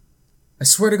doesn't. I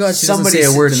swear to God, she doesn't say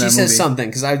a word in that movie. She says something,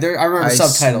 because I remember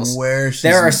subtitles.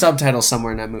 There are subtitles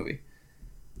somewhere in that movie.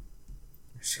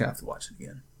 She's going to have to watch it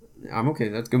again. I'm okay.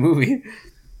 That's a good movie.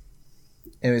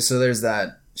 Anyway, so there's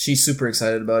that. She's super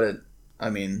excited about it. I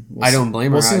mean... I don't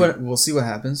blame her. We'll see what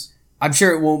happens. I'm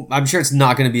sure it won't... I'm sure it's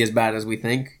not going to be as bad as we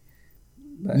think.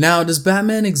 But. Now, does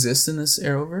Batman exist in this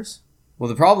Arrowverse? Well,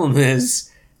 the problem is...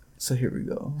 So here we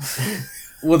go.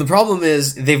 Well, the problem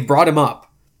is they've brought him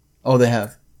up. Oh, they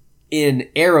have? In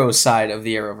Arrow's side of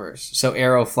the Arrowverse. So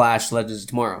Arrow, Flash, Legends of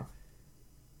Tomorrow.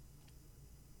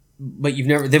 But you've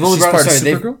never... They've only brought up...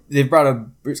 Sorry, they've brought up...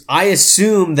 I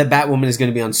assume that Batwoman is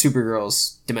going to be on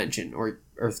Supergirl's dimension, or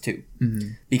Earth 2. Mm-hmm.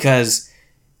 Because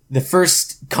the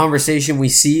first conversation we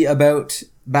see about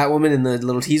Batwoman in the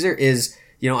little teaser is,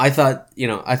 I thought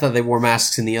they wore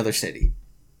masks in the other city.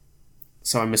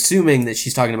 So I'm assuming that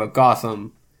she's talking about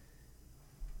Gotham.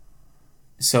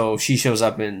 So she shows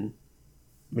up in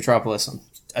Metropolis. I'm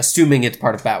assuming it's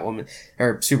part of Batwoman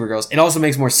or Supergirl's. It also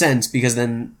makes more sense because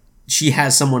then she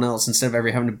has someone else instead of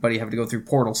everybody having to go through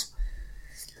portals.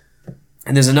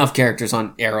 And there's enough characters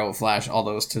on Arrow, Flash, all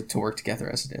those to work together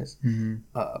as it is. Mm-hmm.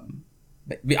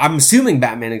 But I'm assuming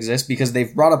Batman exists because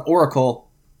they've brought up Oracle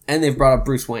and they've brought up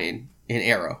Bruce Wayne in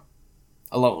Arrow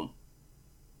alone.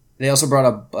 They also brought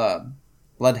up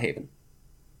Bloodhaven.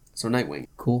 So Nightwing.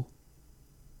 Cool.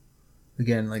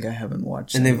 Again, I haven't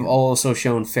watched. And they've also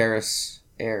shown Ferris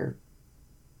Air.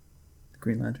 The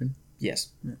Green Lantern? Yes.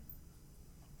 Yeah.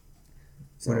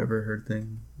 So, whatever her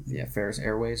thing. Yeah, Ferris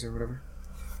Airways or whatever.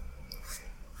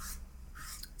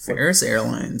 Ferris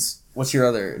Airlines. What's your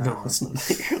other... No, it's not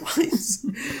Airlines.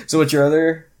 So what's your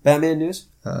other Batman news?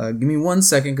 Give me 1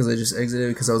 second because I just exited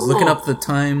because I was looking up the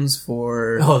times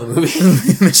for... the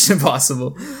movie. Mission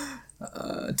Impossible.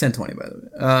 10:20 by the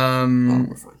way.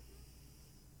 We're fine.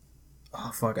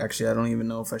 Oh fuck! Actually, I don't even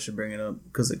know if I should bring it up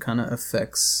because it kind of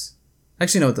affects.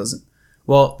 Actually, no, it doesn't.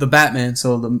 Well, the Batman.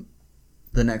 So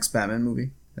the next Batman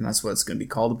movie, and that's what it's going to be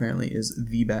called. Apparently, is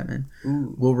The Batman.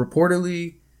 Ooh. Will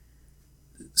reportedly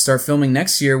start filming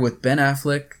next year with Ben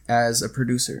Affleck as a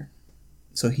producer.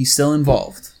 So he's still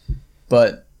involved,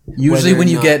 but usually when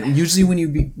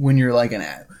you're like an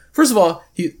ad. First of all,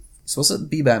 he's supposed to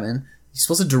be Batman. He's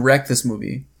supposed to direct this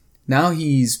movie. Now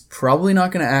he's probably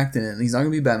not going to act in it. He's not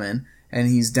going to be Batman. And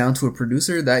he's down to a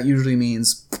producer. That usually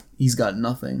means he's got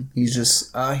nothing. He's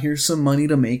just, here's some money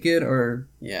to make it or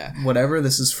whatever.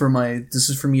 This is for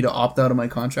me to opt out of my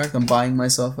contract. I'm buying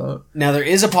myself out. Now there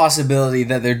is a possibility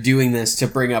that they're doing this to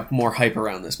bring up more hype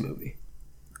around this movie.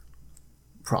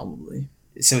 Probably.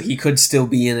 So he could still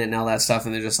be in it and all that stuff,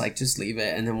 and they're just like, just leave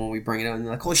it. And then when we bring it out, and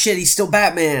they're like, oh shit, he's still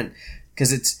Batman.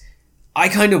 Because I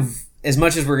kind of, as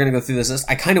much as we're going to go through this list,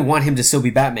 I kind of want him to still be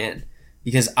Batman.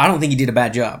 Because I don't think he did a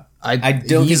bad job.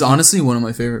 He's honestly one of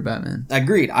my favorite Batman.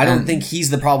 Agreed. I don't think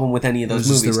he's the problem with any of those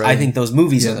movies. I think those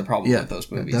movies are the problem with those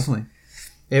movies. Definitely.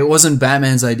 It wasn't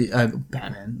Batman's idea.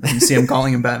 Batman. You see, I'm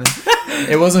calling him Batman.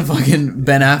 It wasn't fucking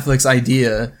Ben Affleck's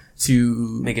idea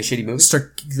to make a shitty movie.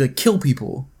 Start kill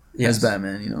people as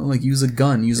Batman. You know, like use a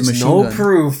gun, use a machine gun. No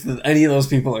proof that any of those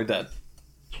people are dead.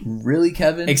 Really,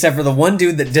 Kevin? Except for the one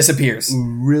dude that disappears.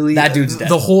 Really, that dude's dead.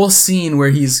 The whole scene where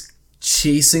he's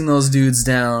chasing those dudes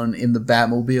down in the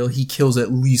Batmobile, he kills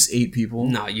at least 8 people.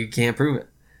 No, you can't prove it.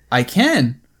 I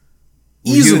can.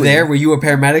 Were you there? Were you a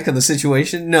paramedic of the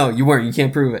situation? No, you weren't. You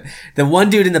can't prove it. The one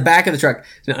dude in the back of the truck.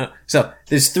 No. So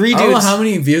there's 3 dudes. I don't know how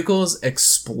many vehicles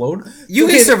explode. You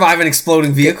can survive an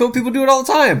exploding vehicle. People do it all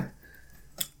the time.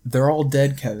 They're all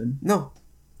dead, Kevin. No.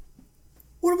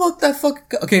 What about that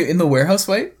fucking... Okay, in the warehouse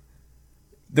fight?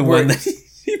 The one that...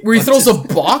 Where he throws a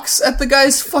box at the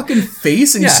guy's fucking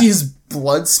face and you see his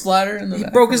blood splatter in the back.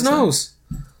 He broke his nose.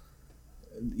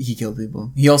 He killed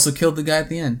people. He also killed the guy at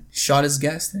the end. Shot his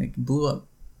gas tank. Blew up.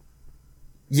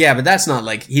 Yeah, but that's not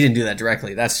like... He didn't do that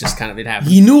directly. That's just kind of it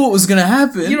happened. He knew what was going to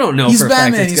happen. You don't know He's for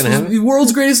Batman. a fact it's going to happen. He's the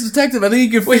world's greatest detective. I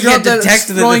think he can figure out that detect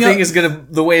that the thing is going to...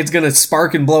 The way it's going to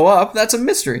spark and blow up, that's a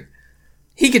mystery.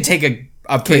 He could take a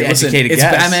pretty educated guess.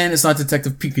 It's Batman. It's not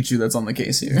Detective Pikachu that's on the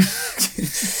case here.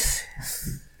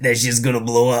 That shit's gonna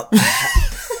blow up.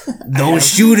 Don't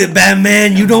shoot it,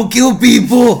 Batman. You don't kill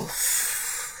people.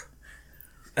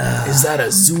 Is that a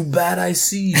Zubat I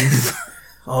see?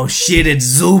 Oh shit, it's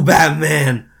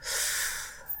Zubatman.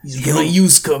 He's gonna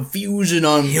use confusion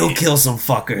on me. He'll kill some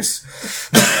fuckers.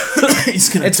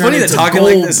 He's gonna it's funny that talking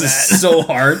like this is so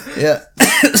hard. Yeah.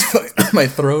 My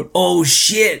throat. Oh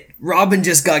shit, Robin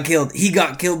just got killed. He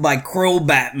got killed by Crow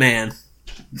Batman.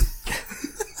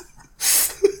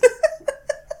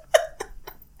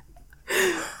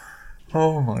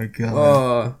 Oh my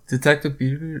god! Detective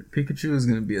Pikachu is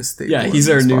going to be a staple. Yeah, he's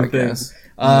our new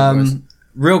thing.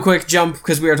 Real quick jump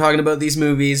because we are talking about these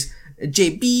movies.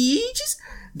 JB just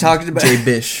talked about J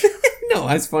Bish. No,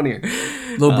 that's funnier.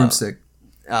 Little Broomstick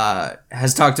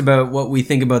has talked about what we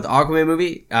think about the Aquaman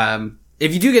movie.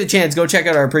 If you do get a chance, go check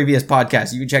out our previous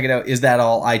podcast. You can check it out. Is That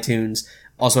All? iTunes,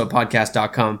 also at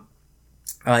podcast.com.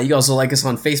 You can also like us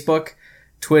on Facebook,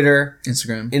 Twitter,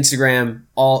 Instagram.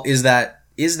 All Is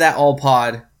That All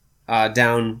Pod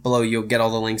down below. You'll get all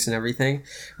the links and everything.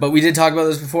 But we did talk about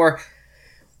this before.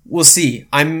 We'll see.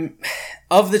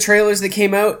 Of the trailers that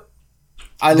came out,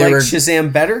 I like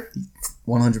Shazam better.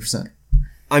 100%.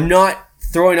 I'm not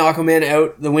throwing Aquaman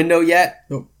out the window yet.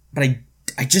 Nope. But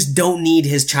I just don't need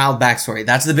his child backstory.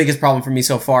 That's the biggest problem for me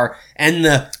so far. And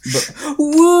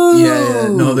woo! Yeah.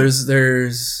 No,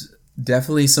 there's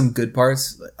definitely some good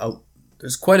parts.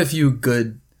 There's quite a few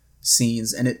good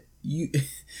scenes, and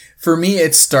for me,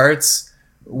 it starts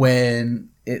when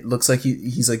it looks like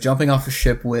he's like jumping off a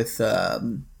ship with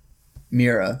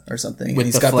Mira or something. With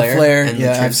he's got the flare.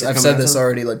 Yeah, I've said this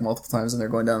already like multiple times, and they're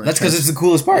going down. That's because it's the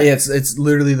coolest part. Yeah, it's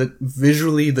literally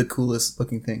visually the coolest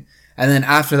looking thing. And then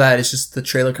after that, it's just the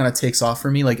trailer kind of takes off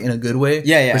for me, like in a good way.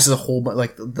 Yeah. Which is a whole bunch,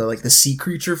 like the sea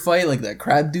creature fight, like that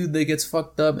crab dude that gets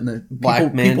fucked up, and the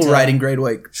people riding great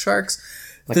white sharks.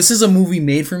 This is a movie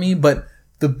made for me, but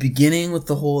the beginning with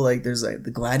the whole there's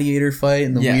the gladiator fight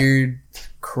and the weird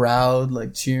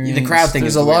crowd cheering. The crowd thing.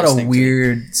 There's a lot of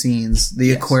weird scenes.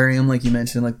 The aquarium, like you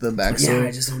mentioned, like the backstory. Yeah,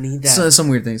 I just don't need that. So some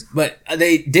weird things, but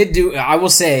they did do. I will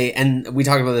say, and we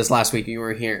talked about this last week. You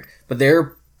weren't here, but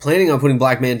they're planning on putting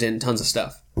Black Manta in tons of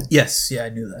stuff. Yes, yeah, I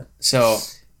knew that. So,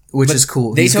 which is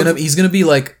cool. He's gonna be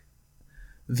like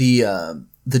the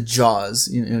Jaws,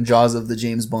 Jaws of the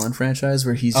James Bond franchise,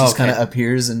 where he's just kind of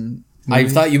appears and I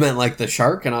thought you meant like the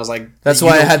shark, and I was like, that's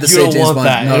why I had to say James Bond.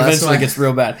 That. No, It eventually gets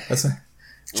real bad. That's why.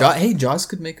 Hey, Jaws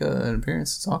could make an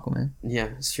appearance. It's Aquaman. Yeah,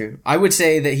 it's true. I would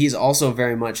say that he's also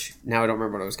very much. Now I don't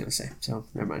remember what I was going to say, so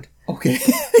never mind. Okay,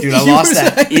 dude, I lost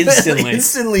that instantly.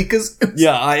 Instantly, because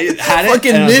I had it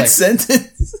fucking mid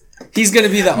sentence. He's going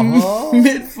to be the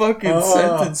mid fucking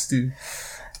sentence, dude.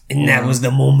 And that was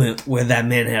the moment where that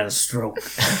man had a stroke.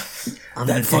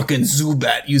 That fucking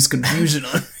Zubat used confusion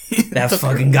on me. That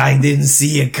fucking guy didn't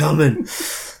see it coming.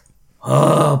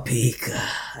 Oh, Pika.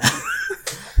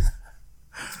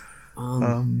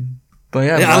 But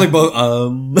yeah, I like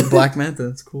both. Black Manta,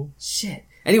 that's cool. Shit.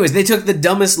 Anyways, they took the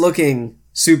dumbest looking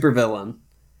supervillain.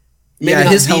 Maybe Yeah,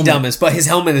 not his the helmet. dumbest, but his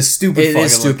helmet is stupid. It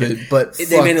is stupid, but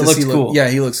they made it look cool. Yeah,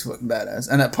 he looks fucking badass.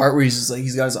 And that part where he's just like,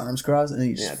 he's got his arms crossed and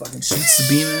he just fucking shoots the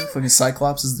beam in. Fucking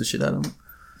Cyclops the shit out of him.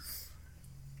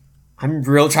 I'm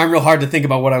trying real hard to think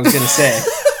about what I was gonna say.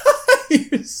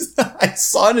 I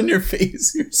saw it in your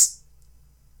face.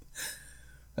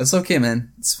 That's okay,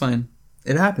 man. It's fine.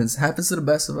 It happens. It happens to the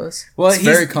best of us. Well, it's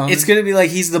very common. It's gonna be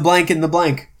like he's the blank in the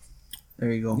blank.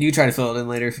 There you go. You try to fill it in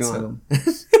later if you want.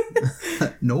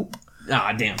 Nope.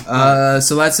 Ah, damn.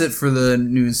 So that's it for the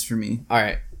news for me. All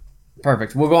right.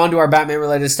 Perfect. We'll go on to our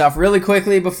Batman-related stuff really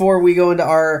quickly before we go into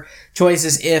our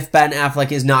choices if Ben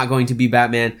Affleck is not going to be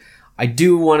Batman. I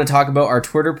do want to talk about our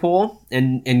Twitter poll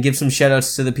and give some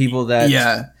shout-outs to the people that...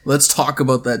 Yeah, let's talk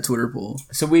about that Twitter poll.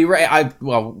 So I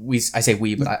say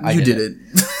we, but I did it.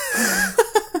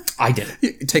 I did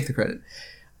it. Take the credit.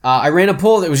 I ran a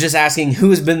poll that was just asking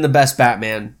who's been the best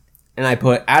Batman, and I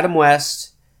put Adam West,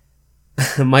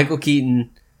 Michael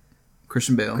Keaton,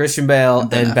 Christian Bale, and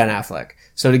Ben Affleck.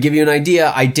 So to give you an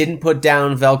idea, I didn't put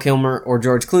down Val Kilmer or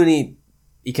George Clooney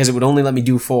because it would only let me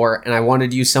do 4, and I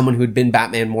wanted to use someone who had been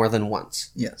Batman more than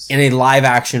once. Yes. In a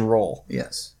live-action role.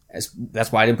 Yes.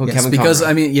 That's why I didn't put Kevin Conroy. Because,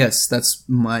 I mean, yes, that's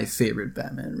my favorite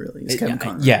Batman, really, is Kevin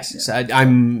Conroy. Yes. Yeah.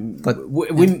 So but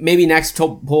we maybe next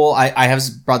poll, I have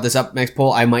brought this up, next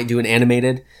poll, I might do an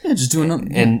animated. Yeah, just do another.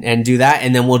 And do that,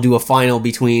 and then we'll do a final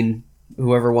between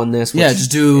whoever won this, which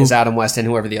is Adam West and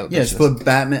whoever the other person is. Yeah, just put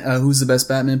Batman, who's the best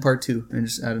Batman part 2, and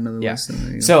just add another list.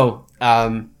 So,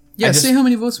 say how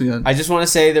many votes we got. I just want to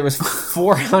say there was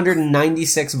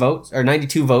 496 votes, or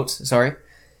 92 votes, sorry.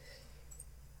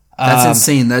 That's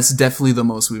insane. That's definitely the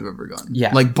most we've ever gotten.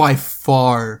 Yeah. Like, by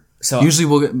far. So usually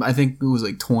we'll get, I think it was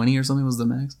like 20 or something was the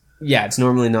max. Yeah, it's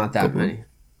normally not that many.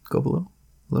 Go below.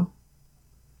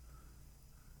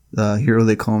 Hero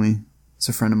They Call Me. It's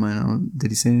a friend of mine. Did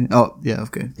he say anything? Oh, yeah,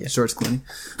 okay. Yeah. George Clooney.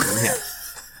 Yeah.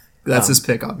 That's his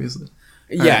pick, obviously.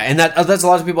 Yeah, and that's a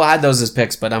lot of people had those as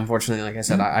picks, but unfortunately, like I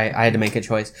said, I had to make a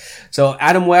choice. So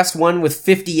Adam West won with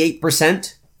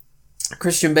 58%.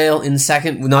 Christian Bale in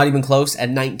second, not even close, at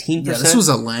 19%. Yeah, this was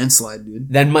a landslide, dude.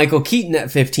 Then Michael Keaton at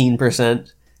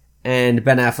 15%, and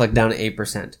Ben Affleck down to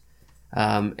 8%.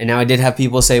 And now I did have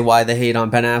people say why they hate on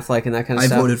Ben Affleck and that kind of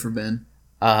stuff. I voted for Ben.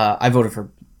 I voted for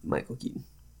Michael Keaton.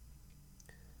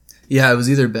 Yeah, it was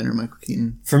either Ben or Michael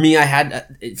Keaton. For me,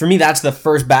 that's the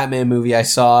first Batman movie I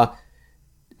saw.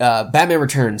 Batman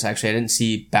Returns, actually. I didn't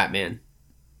see Batman.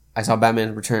 I saw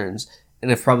Batman Returns,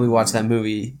 and I've probably watched that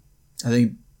movie. I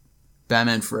think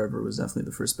Batman Forever was definitely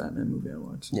the first Batman movie I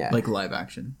watched. Yeah. Like live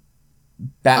action.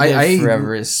 Batman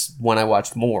Forever is one I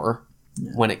watched more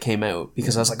when it came out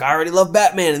because I was like, I already love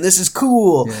Batman and this is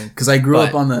cool. Yeah, because I grew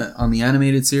up on the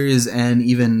animated series and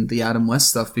even the Adam West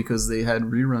stuff because they had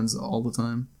reruns all the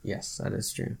time. Yes, that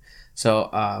is true. So,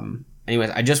 anyways,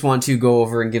 I just want to go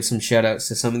over and give some shout outs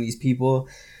to some of these people.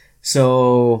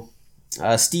 So,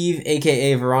 Steve,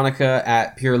 aka Veronica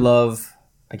at Pure Love,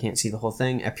 I can't see the whole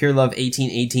thing, at Pure Love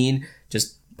 1818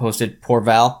 just posted poor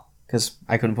Val because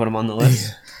I couldn't put him on the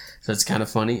list. So it's kind of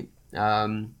funny.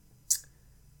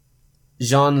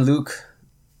 Jean-Luc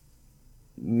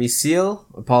Misil,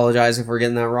 apologize if we're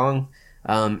getting that wrong,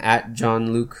 at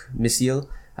Jean-Luc Misil,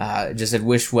 just said,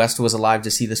 wish West was alive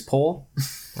to see this poll.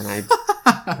 And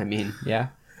I mean, yeah.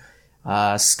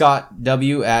 Scott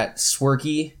W. at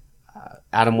Swerky,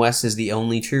 Adam West is the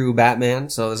only true Batman,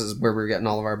 so this is where we're getting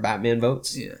all of our Batman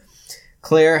votes. Yeah.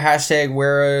 Claire, hashtag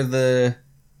where are the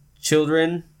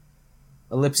children,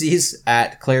 ellipses,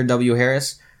 at Claire W.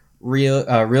 Harris.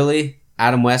 Really,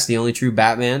 Adam West, the only true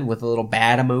Batman, with a little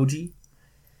bad emoji.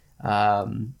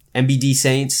 NBD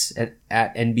Saints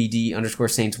at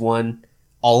NBD_Saints1.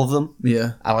 All of them.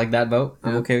 Yeah. I like that vote.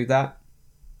 I'm okay with that.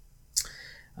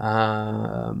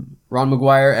 Ron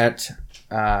McGuire at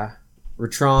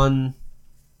Retron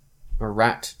or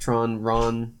Rattron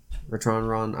Ron. Retron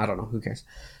Ron. I don't know. Who cares?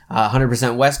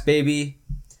 100% West, baby.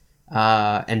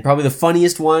 And probably the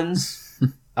funniest ones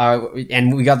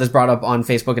and we got this brought up on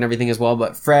Facebook and everything as well,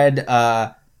 but Fred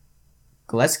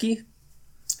Galetsky,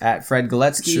 at Fred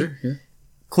Galetsky. Sure, yeah.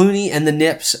 Clooney and the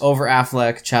Nips over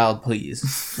Affleck, child please.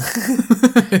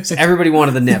 So everybody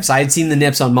wanted the Nips. I had seen the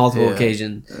Nips on multiple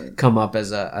occasions come up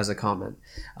as a comment.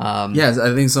 Yes,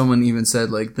 I think someone even said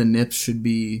like the Nips should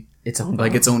be its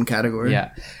own category.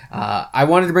 Yeah. I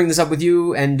wanted to bring this up with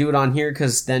you and do it on here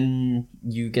because then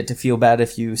you get to feel bad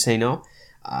if you say no.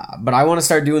 But I want to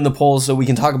start doing the polls so we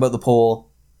can talk about the poll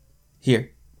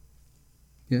here.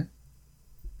 Yeah.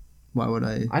 Why would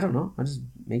I? I don't know. I just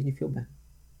make you feel bad.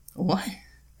 Why?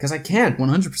 Because I can.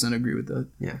 100% agree with that.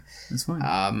 Yeah. That's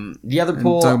fine. The other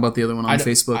poll. Talk about the other one on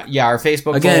Facebook. Our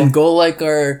Facebook Again, poll.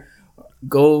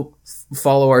 go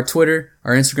follow our Twitter,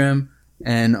 our Instagram,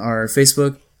 and our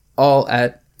Facebook, all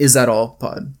at Is That All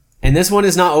Pod. And this one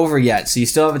is not over yet, so you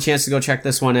still have a chance to go check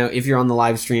this one out if you're on the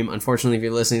live stream. Unfortunately, if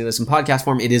you're listening to this in podcast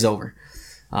form, it is over.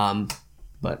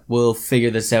 But we'll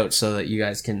figure this out so that you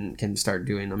guys can start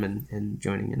doing them and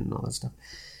joining in and all that stuff.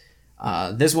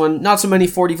 This one, not so many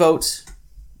 40 votes,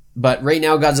 but right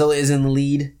now Godzilla is in the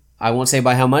lead. I won't say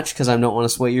by how much because I don't want to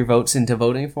sway your votes into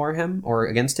voting for him or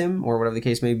against him or whatever the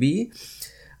case may be.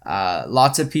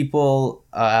 Lots of people,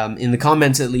 in the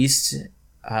comments at least,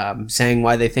 saying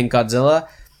why they think Godzilla.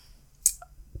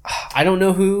 I don't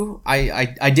know who.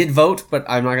 I did vote, but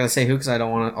I'm not going to say who because I don't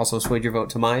want to also sway your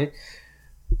vote to mine.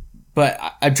 But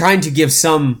I'm trying to give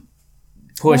some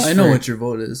push. Well, I know what your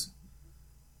vote is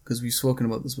because we've spoken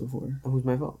about this before. Who's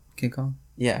my vote? King Kong.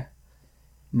 Yeah.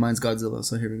 Mine's Godzilla,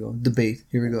 so here we go. Debate.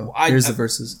 Here we go. Here's the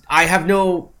verses. I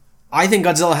think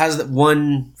Godzilla has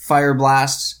one fire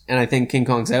blast, and I think King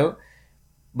Kong's out.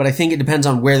 But I think it depends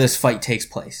on where this fight takes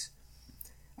place.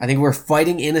 I think we're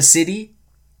fighting in a city.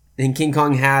 I think King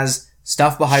Kong has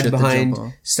stuff behind,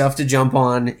 stuff to jump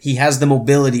on. He has the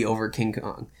mobility over King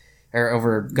Kong. Or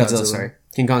over Godzilla, sorry.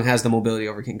 King Kong has the mobility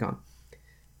over King Kong.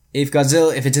 If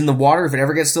it's in the water, if it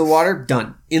ever gets to the water,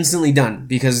 done. Instantly done.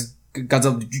 Because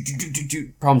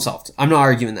Godzilla, problem solved. I'm not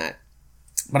arguing that.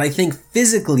 But I think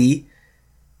physically,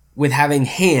 with having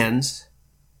hands,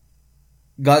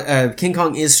 King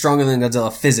Kong is stronger than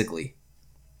Godzilla physically.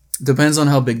 Depends on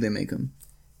how big they make him.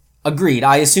 Agreed.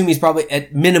 I assume he's probably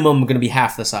at minimum going to be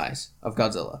half the size of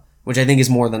Godzilla, which I think is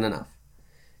more than enough.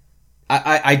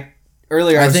 I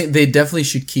think they definitely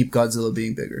should keep Godzilla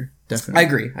being bigger.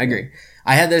 Definitely. I agree.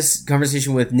 I had this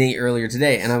conversation with Nate earlier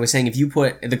today, and I was saying if you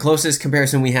put the closest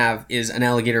comparison we have is an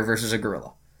alligator versus a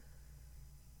gorilla,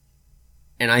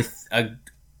 and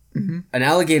an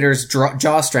alligator's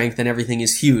jaw strength and everything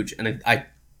is huge, and I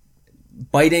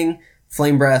biting,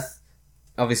 flame breath.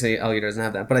 Obviously, alligator doesn't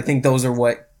have that, but I think those are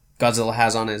what Godzilla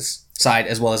has on his side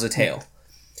as well as a tail.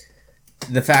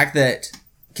 The fact that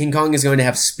King Kong is going to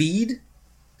have speed,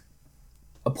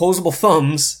 opposable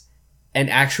thumbs, and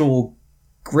actual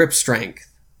grip strength,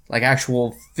 like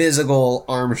actual physical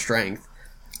arm strength,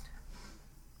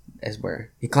 is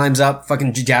where he climbs up,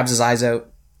 fucking jabs his eyes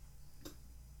out.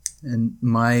 And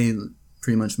my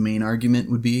pretty much main argument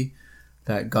would be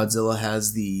that Godzilla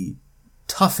has the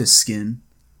toughest skin,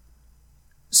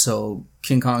 so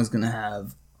King Kong's gonna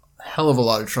have a hell of a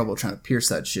lot of trouble trying to pierce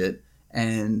that shit.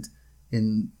 And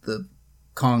in the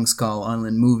Kong Skull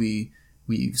Island movie,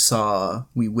 we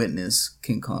witnessed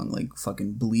King Kong like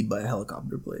fucking bleed by a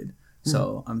helicopter blade.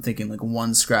 So I'm thinking like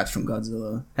one scratch from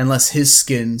Godzilla, unless his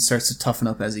skin starts to toughen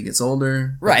up as he gets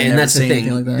older. Right, and that's the thing.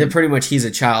 Like that. Pretty much, he's a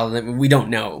child. We don't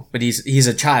know, but he's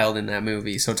a child in that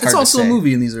movie, so it's hard also to say. A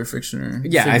movie, and these are fictional.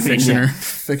 Yeah,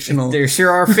 fictional. There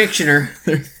sure are fictioner.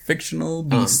 They're fictional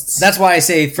beasts. That's why I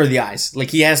say for the eyes.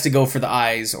 Like he has to go for the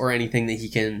eyes or anything that he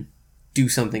can do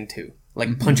something to.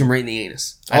 Like punch him right in the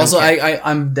anus.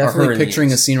 I'm definitely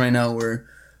picturing a scene right now where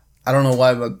I don't know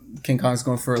why, but King Kong's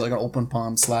going for like an open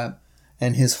palm slap.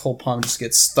 And his whole palm just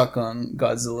gets stuck on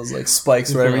Godzilla's like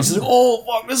spikes or whatever. He's just like, oh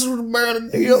fuck, this is a bad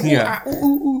idea. Yeah.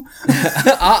 Ooh.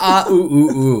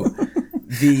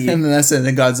 And then that's it. And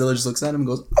then Godzilla just looks at him and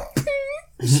goes,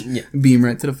 yeah. Beam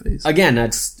right to the face. Again,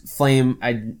 that's flame.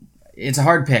 It's a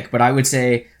hard pick, but I would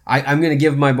say I'm going to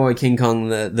give my boy King Kong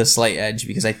the slight edge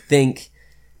because I think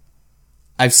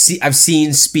I've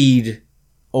seen speed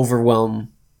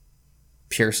overwhelm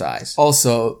pure size.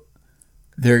 Also,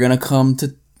 they're going to come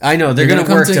to. I know they're gonna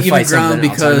work to fight ground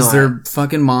because their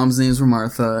fucking mom's names were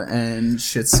Martha and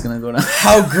shit's gonna go down.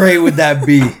 How great would that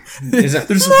be? And he's like,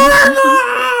 yeah,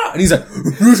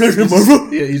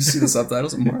 you just see the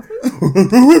subtitles of Martha.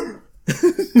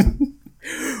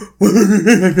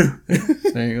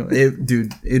 There you go,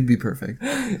 dude. It'd be perfect.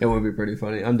 It would be pretty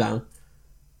funny. I'm down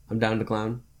to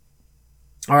clown.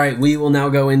 All right, we will now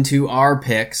go into our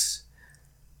picks.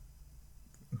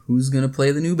 Who's gonna play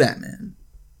the new Batman?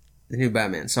 The new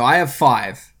Batman. So I have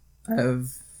 5. I have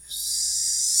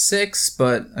 6,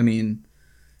 but I mean,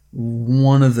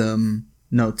 two of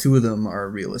them are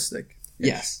realistic.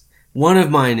 Yes. One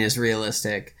of mine is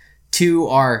realistic. 2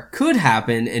 are could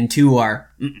happen, and 2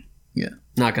 are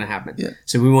not going to happen. Yeah.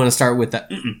 So we want to start with the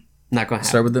not going to happen.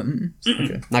 Start with the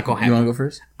okay. Not going to happen. You want to go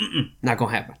first? Not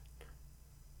going to happen.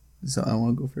 So I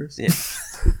want to go first? Yeah.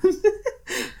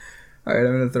 All right,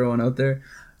 I'm going to throw one out there.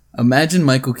 Imagine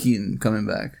Michael Keaton coming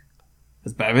back.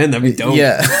 As Batman, that'd be dope.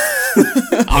 Yeah.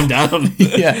 I'm down.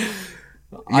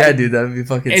 Yeah, dude, that'd be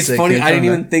fucking It's sick. funny, I didn't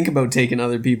even think about taking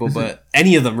other people, but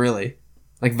any of them, really.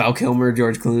 Like Val Kilmer,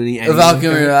 George Clooney. Val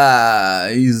Kilmer,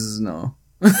 he's no.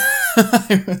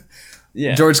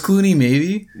 Yeah. George Clooney,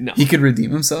 maybe. No. He could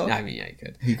redeem himself. I mean, yeah,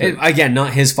 he could. Again,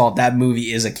 not his fault. That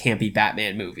movie is a campy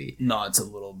Batman movie. No, it's a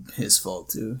little his fault,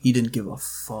 too. He didn't give a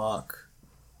fuck.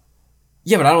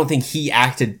 Yeah, but I don't think he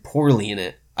acted poorly in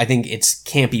it. I think it's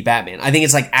campy Batman. I think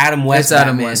it's like Adam West It's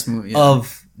Adam Batman West movie, yeah.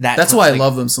 of that. That's time. why Like, I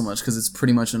love them so much, because it's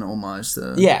pretty much an homage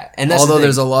to... Yeah, and that's although the thing.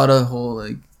 there's a lot of whole,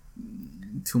 like,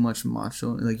 too much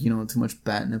macho, like, too much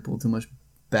bat nipple, too much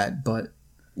bat butt,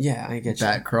 Yeah, I get you.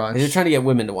 bat crotch. They're trying to get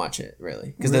women to watch it,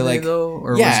 really, because they're like, though?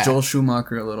 Or yeah. was Joel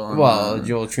Schumacher a little on well,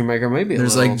 Joel Schumacher maybe.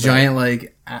 There's a little like bit. giant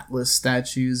like Atlas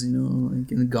statues,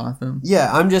 like in Gotham. Yeah,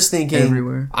 I'm just thinking.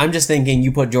 Everywhere. I'm just thinking.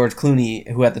 You put George Clooney,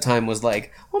 wwho at the time was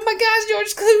like, "Oh my gosh,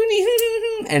 George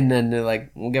Clooney," and then they're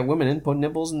like, "We'll get women in, put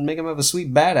nipples, and make him have a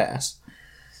sweet badass."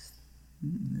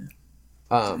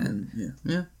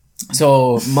 Yeah.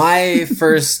 So my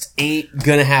first ain't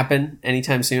gonna happen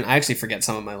anytime soon. I actually forget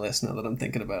some of my list now that I'm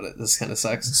thinking about it. This kind of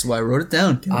sucks. That's why I wrote it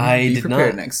down. I Be did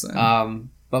prepared not. next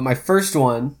time. But my first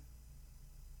one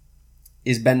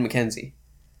is Ben McKenzie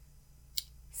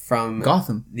from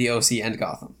Gotham. the OC and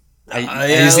Gotham. I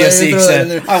yeah, use the let me OC throw that in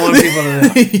because there. I want people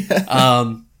to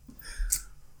know. Yeah.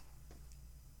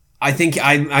 I think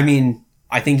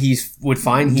I think he's would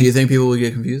fine. Do you think people would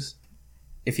get confused?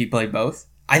 If he played both.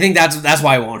 I think that's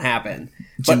why it won't happen.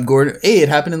 Jim Gordon. Hey, it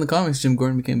happened in the comics. Jim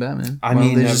Gordon became Batman. I Why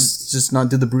mean, don't they just not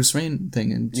do the Bruce Wayne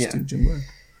thing and just Yeah. do Jim Gordon.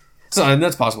 So and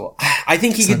that's possible. I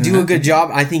think he It's not could gonna do a good happen.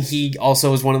 job. I think he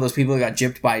also is one of those people who got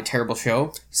gypped by a terrible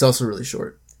show. He's also really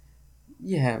short.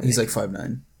 Yeah, He's like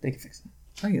 5'9". they can fix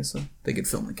it. I guess so. They could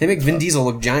film it. They make Vin Diesel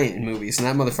look giant in movies, and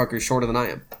that motherfucker is shorter than I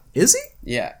am. Is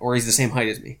he? Yeah, or he's the same height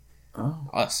as me. Oh.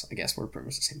 Us, I guess we're pretty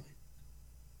much the same height.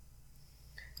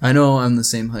 I know I'm the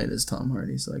same height as Tom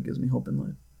Hardy, so that gives me hope in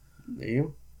life. There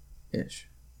you Ish.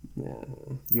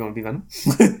 go. You want to be Venom?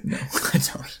 No, I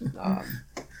don't.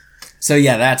 So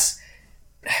yeah, that's.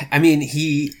 I mean,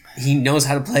 he knows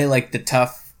how to play like the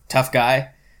tough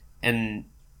guy, and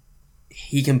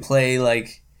he can play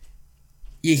like.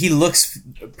 He looks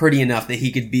pretty enough that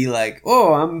he could be like,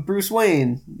 "Oh, I'm Bruce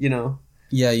Wayne," you know.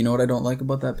 Yeah, you know what I don't like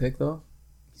about that pick, though?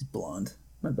 He's blonde.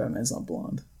 My Batman's not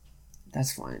blonde.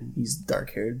 That's fine. He's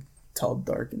dark-haired, tall,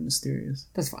 dark, and mysterious.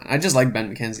 That's fine. I just like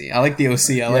Ben McKenzie. I like the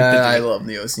OC. I love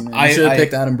the OC, man. I- You should have I-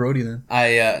 picked Adam Brody then. I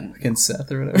Against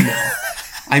Seth or whatever.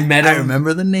 I met him. I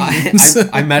remember the names.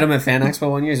 I met him at Fan Expo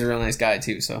one year. He's a real nice guy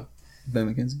too. So,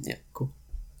 Ben McKenzie? Yeah. Cool.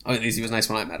 oh, at least he was nice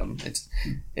when I met him.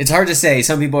 It's hard to say.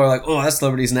 Some people are like, "Oh, that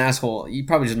celebrity's an asshole." You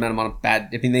probably just met him on a bad.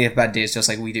 I mean, they have bad days just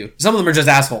like we do. Some of them are just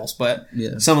assholes, but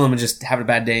Yeah. some of them are just having a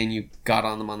bad day, and you got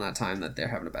on them on that time that they're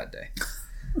having a bad day.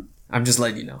 I'm just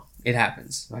letting you know. It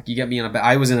happens. Like you get me in a bad.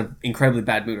 I was in an incredibly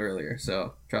bad mood earlier,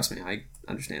 so trust me, I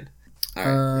understand. All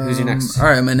right, who's your next? All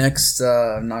right, my next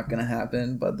not gonna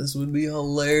happen, but this would be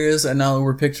hilarious. And now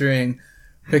we're picture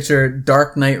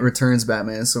Dark Knight Returns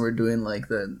Batman. So we're doing like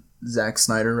the Zack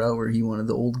Snyder route where he wanted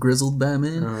the old grizzled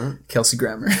Batman. Uh-huh. Kelsey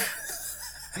Grammer.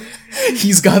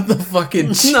 He's got the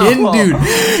fucking chin, No. dude.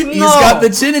 He's No. got the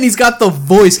chin and he's got the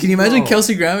voice. Can you imagine No.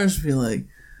 Kelsey Grammer just being like,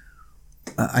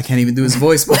 I can't even do his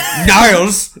voice, but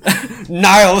Niles,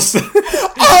 Niles.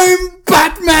 I'm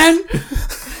Batman.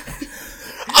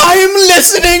 I'm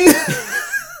listening.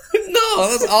 No,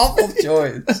 that's awful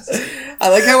choice. I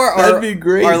like how That'd be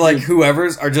great, our like dude.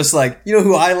 whoever's are just like, you know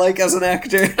who I like as an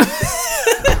actor?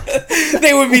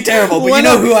 They would be terrible, but Why you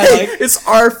know not? who I like? It's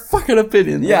our fucking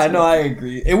opinion. Yeah, no, I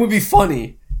agree. It would be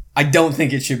funny. I don't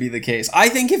think it should be the case. I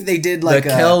think if they did like the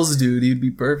Kells dude, he'd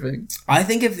be perfect. I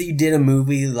think if you did a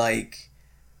movie like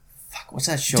fuck, what's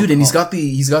that show? Dude, and he's called?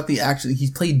 got the actually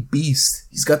he's played Beast.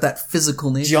 He's got that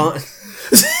physical nature. John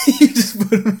You just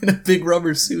put him in a big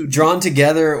rubber suit. Drawn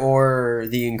Together or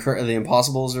the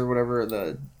Impossibles or whatever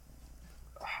the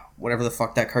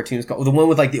fuck that cartoon is called. The one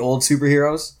with like the old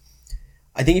superheroes.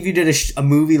 I think if you did a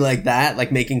movie like that,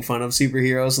 like making fun of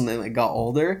superheroes and then like got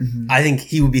older, I think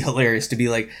he would be hilarious to be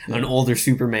like an older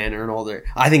Superman or an older.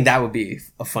 I think that would be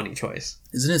a funny choice.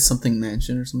 Isn't it something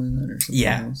Mansion or something like that or something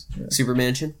else? Yeah. Super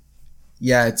Mansion.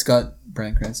 Yeah, it's got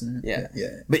Bryan Cranston in it. Yeah.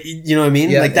 But you know what I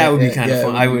mean? Like that would be kind of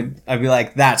fun. I'd be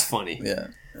like, that's funny.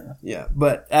 Yeah.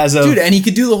 But as a dude, and he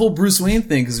could do the whole Bruce Wayne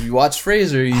thing because if you watch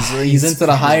Fraser, he's into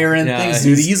the higher end things,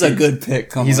 dude. He's a good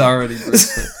pick. He's already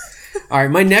Bruce Wayne. All right,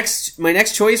 my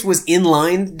next choice was in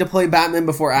line to play Batman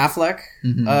before Affleck.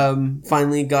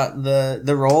 Finally got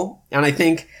the role, and I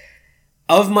think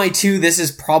of my two, this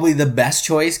is probably the best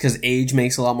choice because age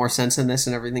makes a lot more sense in this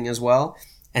and everything as well.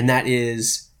 And that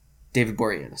is David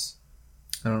Boreanaz.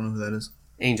 I don't know who that is.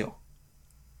 Angel.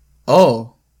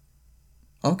 Oh,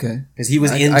 okay. Because he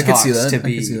was in talks could see that. to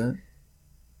be. I could see that.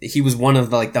 He was one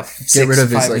of the get rid of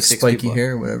his like spiky people.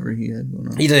 Hair or whatever he had going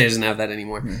on. He doesn't have that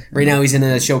anymore. Right now he's in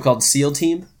a show called SEAL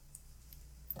Team,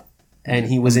 and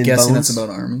he was in guessing Bones. That's about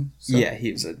army. So yeah,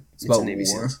 he was it's about Navy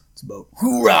SEALs. It's about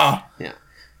hoorah. Yeah,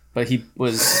 but he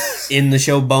was in the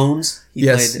show Bones. He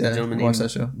played a gentleman named that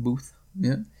show. Booth.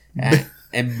 Yeah,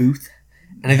 and Booth,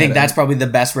 and I think that's probably the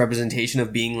best representation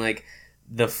of being like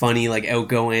the funny, like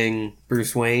outgoing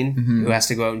Bruce Wayne who has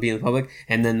to go out and be in the public,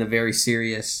 and then the very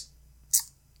serious.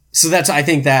 So I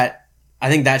think that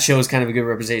show is kind of a good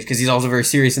representation because he's also very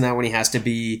serious in that when he has to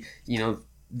be, you know,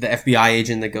 the FBI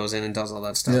agent that goes in and does all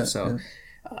that stuff.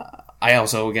 I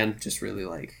also, again, just really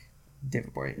like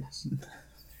David Boreanaz. Do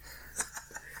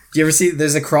you ever see,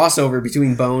 there's a crossover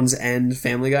between Bones and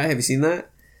Family Guy. Have you seen that?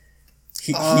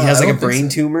 He has like a brain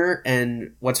tumor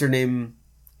and what's her name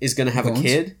is going to have Bones? A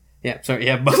kid. Yeah, sorry.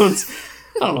 Yeah, Bones.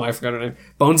 I don't know. I forgot her name.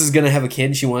 Bones is going to have a kid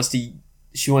and she wants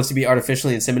to be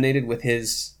artificially inseminated with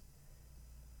his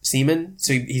semen,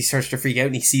 so he starts to freak out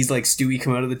and he sees like Stewie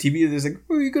come out of the TV and he's like,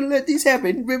 "Oh, you're gonna let this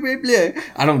happen?" Blah, blah, blah.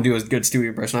 I don't do a good Stewie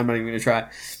impression. I'm not even gonna try.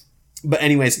 But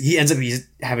anyways, he ends up he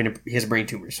has a brain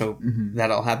tumor, so that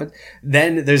all happened.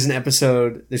 Then there's two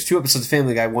episodes of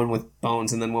Family Guy, one with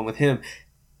Bones and then one with him.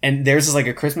 And theirs is like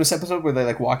a Christmas episode where they're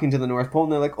like walking to the North Pole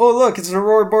and they're like, "Oh look, it's an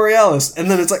Aurora Borealis," and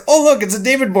then it's like, "Oh look, it's a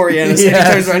David Boreanaz." And he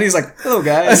turns around and he's like, "Hello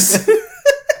guys."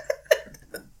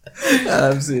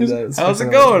 I've seen that. How's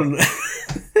it going?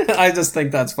 I just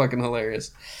think that's fucking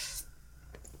hilarious.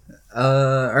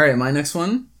 All right, my next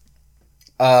one.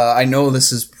 I know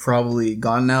this is probably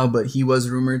gone now, but he was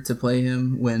rumored to play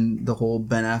him when the whole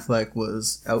Ben Affleck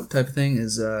was out type of thing.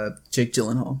 Is Jake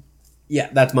Gyllenhaal? Yeah,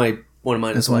 that's one of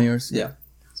mine. That's one of yours. Yeah.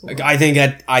 I think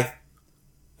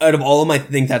out of all of them, I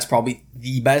think that's probably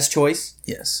the best choice.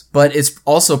 Yes, but it's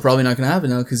also probably not going to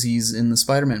happen now because he's in the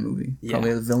Spider-Man movie,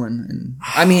 probably the villain. And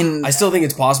I mean, I still think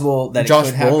it's possible that Josh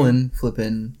it could Brolin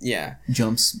flipping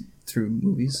jumps through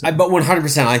movies. So. But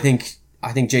 100%, I think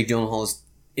Jake Gyllenhaal is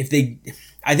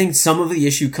I think some of the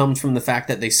issue comes from the fact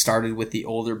that they started with the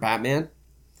older Batman.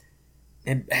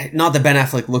 And not that Ben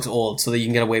Affleck looks old, so that you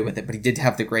can get away with it, but he did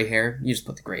have the gray hair. You just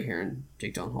put the gray hair in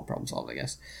Jake Gyllenhaal, problem solved, I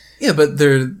guess. Yeah, but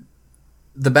the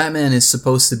Batman is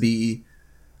supposed to be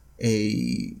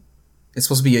it's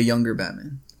supposed to be a younger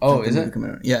Batman. Oh, is it?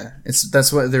 Yeah,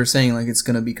 that's what they're saying. Like it's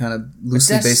gonna be kind of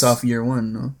loosely based off year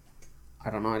one. No,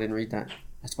 I don't know. I didn't read that.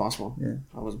 That's possible. Yeah,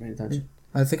 I wasn't paying attention.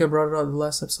 I think I brought it out the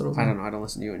last episode. I don't know. I don't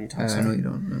listen to you when you talk. I know you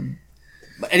don't.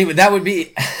 But anyway, that would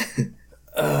be.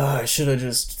 I should have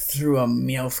just threw a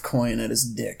Meowth coin at his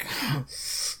dick.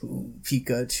 Ooh,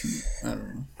 Pikachu.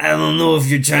 I don't know if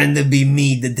you're trying to be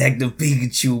me, Detective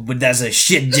Pikachu, but that's a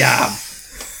shit job.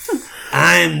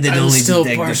 I'm still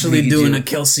partially Pikachu. Doing a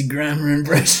Kelsey Grammer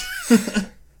impression.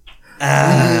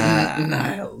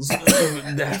 Niles.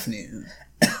 Daphne.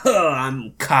 Oh,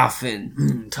 I'm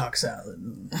coughing. Talk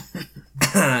salad.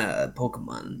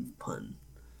 Pokemon pun.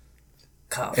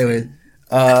 Coughing. Anyway.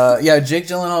 Jake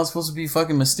Gyllenhaal is supposed to be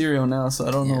fucking Mysterio now, so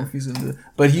I don't know if he's gonna do it.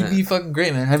 But he'd be fucking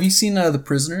great, man. Have you seen The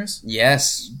Prisoners?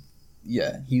 Yes.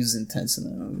 Yeah, he was intense in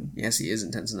that movie. Yes, he is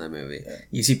intense in that movie. Yeah.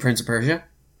 You see Prince of Persia?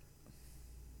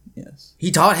 Yes.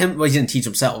 He taught him, well, he didn't teach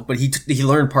himself, but he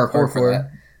learned parkour for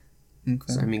that.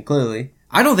 Okay. So, I mean, clearly.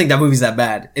 I don't think that movie's that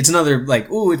bad. It's another, like,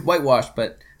 ooh, it's whitewashed,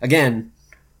 but again,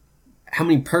 how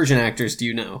many Persian actors do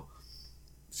you know?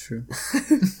 True.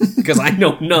 Because I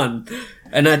know none.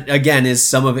 And that, again, is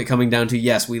some of it coming down to,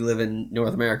 yes, we live in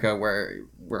North America where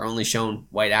we're only shown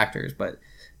white actors. But,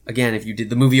 again, if you did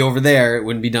the movie over there, it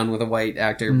wouldn't be done with a white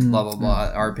actor, blah, blah,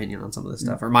 blah. Our opinion on some of this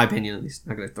stuff. Or my opinion, at least. I'm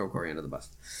not going to throw Corey under the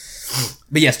bus.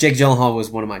 But, yes, Jake Gyllenhaal was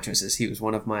one of my choices. He was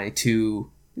one of my two.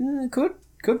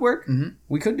 Could work. Mm-hmm.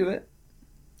 We could do it.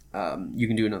 You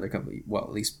can do another couple. Well,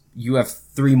 at least you have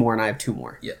 3 more and I have 2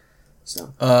 more. Yeah.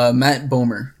 So Matt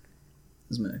Bomer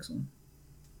is my next one.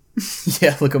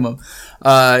 Yeah, look him up.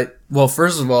 Well,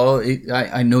 first of all,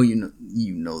 I know you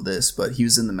know this, but he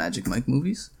was in the Magic Mike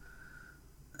movies.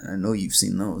 I know you've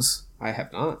seen those. I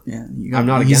have not. Yeah, I'm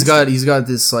not. He's got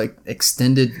this like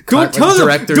extended Don't cut, tell like, them!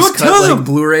 director's Don't cut, tell like them!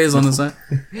 Blu-rays on the side.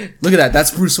 Look at that. That's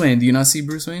Bruce Wayne. Do you not see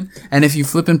Bruce Wayne? And if you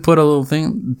flip and put a little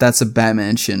thing, that's a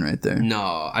Batman chin right there.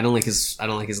 No, I don't like his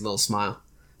little smile.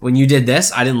 When you did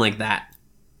this, I didn't like that.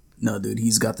 No, dude,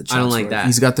 he's got the. I don't like that.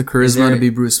 He's got the charisma to be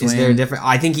Bruce Wayne. Is there a different?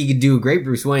 I think he could do a great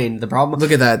Bruce Wayne. The problem.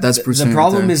 Look at that. That's Bruce Wayne. The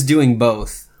problem right there. is doing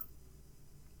both.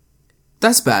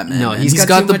 That's Batman. No, man. he's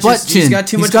got the too much butt chin. He's got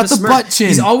too much got of a the smirk. butt chin.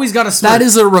 He's always got a smirk. That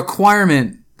is a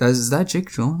requirement. Is that Jake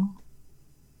Gyllenhaal?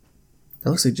 That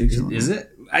looks like Jake Gyllenhaal. Is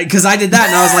it? Because I did that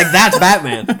and I was like, that's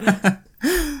Batman.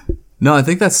 No, I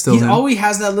think that's still him. He always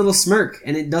has that little smirk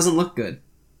and it doesn't look good.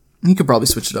 He could probably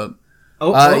switch it up.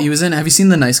 Oh. He was in. Have you seen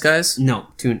The Nice Guys? No.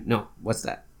 What's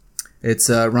that? It's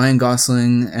Ryan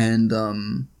Gosling and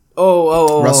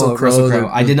Russell Crowe.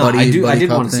 I did not. I did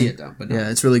want to see it though. But no. Yeah,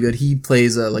 it's really good. He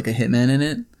plays like a hitman in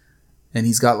it, and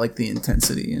he's got like the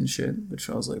intensity and shit. Which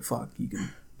I was like, fuck, you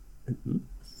can.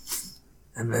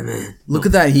 Look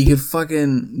at that. He could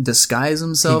fucking disguise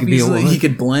himself easily. He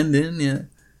could blend in. Yeah.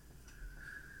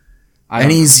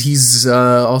 And he's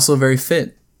also very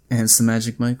fit. Hence the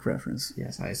Magic Mike reference.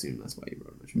 Yes, I assume that's why you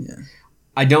wrote it. Yeah.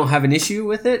 I don't have an issue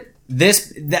with it.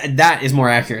 That is more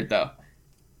accurate though.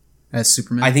 As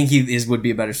Superman? I think would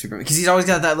be a better Superman. Because he's always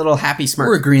got that little happy smirk.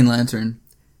 Or a Green Lantern.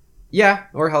 Yeah,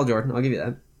 or Hal Jordan. I'll give you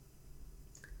that.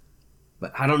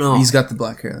 But I don't know. He's got the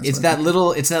black hair. It's that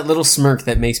little smirk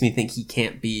that makes me think he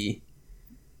can't be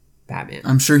Batman.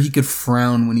 I'm sure he could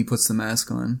frown when he puts the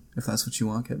mask on, if that's what you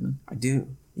want, Kevin. I do.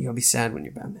 You gotta be sad when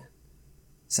you're Batman.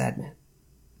 Sad man.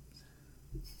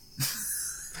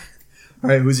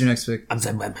 Alright, who's your next pick? I'm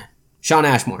sad Batman. Shawn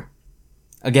Ashmore.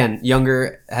 Again,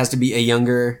 younger, has to be a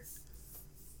younger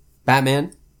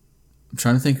Batman. I'm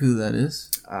trying to think who that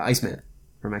is. Iceman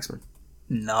from X-Men.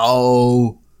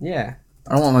 No. Yeah.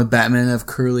 I don't want my Batman to have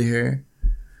curly hair.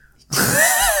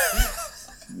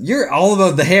 You're all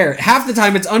about the hair. Half the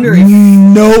time it's under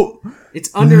Nope.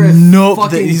 It's under a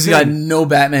fucking He's chin. got no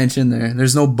Batman chin there.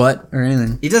 There's no butt or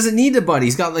anything. He doesn't need a butt.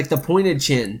 He's got like the pointed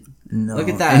chin. No. Look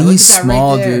at that. And Look he's at that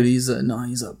small, right there. dude. He's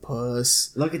a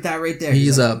puss. Look at that right there.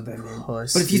 He's like, a Batman.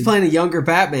 puss. But if he's playing a younger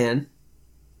Batman,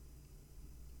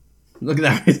 look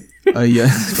at that.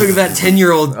 Yeah. Look at that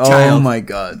 10-year-old Oh child. my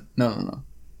god. No.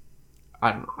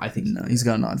 I don't know. I think No, he's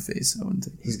got an odd face. I wouldn't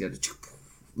take he's got.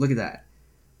 Look at that.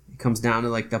 It comes down to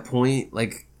like the point,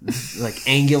 like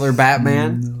angular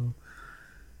Batman. No.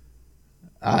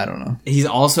 I don't know. He's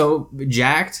also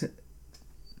jacked.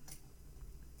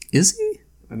 Is he?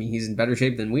 I mean, he's in better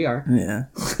shape than we are. Yeah.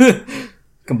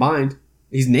 Combined.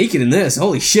 He's naked in this.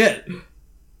 Holy shit.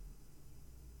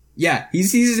 Yeah,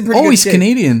 he's in pretty good He's shape.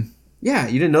 Canadian. Yeah,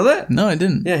 you didn't know that? No, I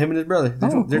didn't. Yeah, him and his brother. They're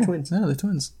Cool. twins. Yeah, they're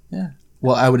twins. Yeah.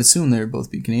 Well, I would assume they'd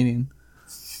both be Canadian.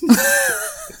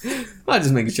 I'm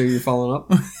just making sure you're following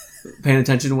up. Paying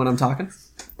attention to when I'm talking.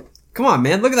 Come on,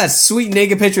 man. Look at that sweet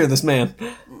naked picture of this man.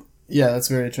 Yeah, that's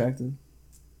very attractive.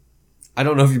 I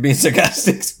don't know if you're being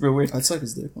sarcastic. It's real weird. I'd suck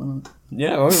his dick. Why not?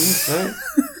 Yeah, all right.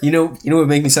 You know what would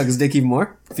make me suck his dick even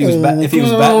more? If he was Batman.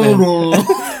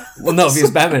 Well, no, if he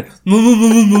was Batman.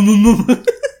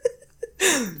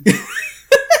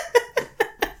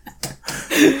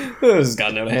 Oh, this has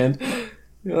gotten out of hand.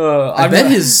 I bet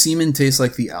his semen tastes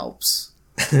like the Alps.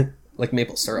 like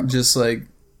maple syrup. Just like,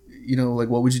 like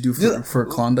what would you do for a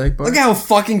Klondike bar? Look how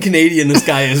fucking Canadian this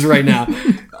guy is right now.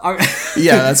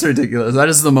 Yeah, that's ridiculous. That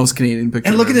is the most Canadian picture.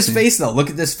 And look I've at his seen. face, though. Look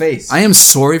at this face. I am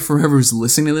sorry for whoever's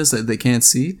listening to this that they can't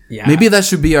see. Yeah. Maybe that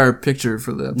should be our picture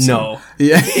for the episode. No.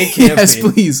 Yeah. It can't yes, be.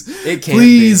 please. It can't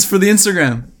Please, for the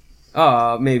Instagram.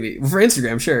 Maybe. For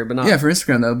Instagram, sure, but not. Yeah, for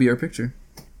Instagram, that would be our picture.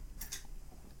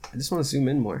 I just want to zoom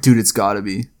in more. Dude, it's gotta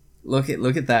be. Look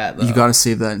at that, though. You gotta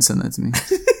save that and send that to me.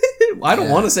 I don't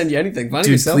want to send you anything. Find it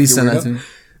Dude, yourself, please you send that weirdo. to me.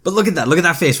 But look at that. Look at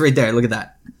that face right there. Look at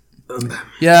that.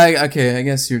 Yeah, okay, I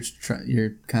guess you're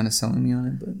kind of selling me on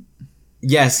it, but...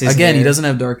 Yes, his Again, hair. he doesn't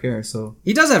have dark hair, so...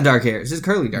 He does have dark hair. It's just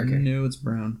curly dark hair. No, it's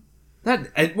brown.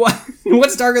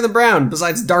 What's darker than brown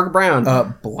besides dark brown?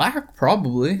 Black,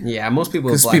 probably. Yeah, most people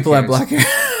have Because black people have hairs. black hair.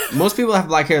 Most people have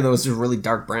black hair, though. It's just really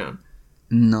dark brown.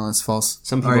 No, that's false.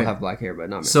 Some people Alright. have black hair, but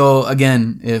not me. So,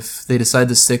 again, if they decide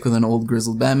to stick with an old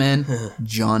grizzled Batman,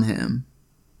 John Hamm.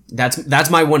 That's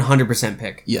my 100%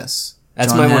 pick. Yes.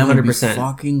 That's John my Hamm would be 100%.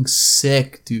 fucking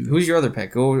sick, dude. Who's your other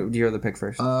pick? Go to your other pick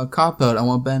first. Cop Out. I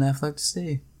want Ben Affleck to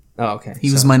stay. Oh, okay.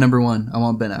 He was my number one. I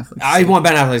want Ben Affleck to I stay. want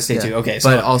Ben Affleck to stay Yeah. too. Okay,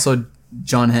 But so also,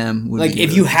 John Hamm would like be if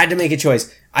good. you had to make a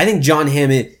choice, I think John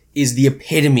Hamm is the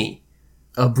epitome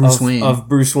Bruce Wayne. Of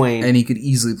Bruce Wayne. And he could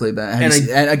easily play Batman.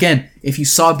 And again, if you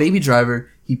saw Baby Driver,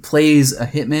 he plays a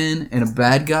hitman and a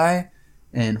bad guy,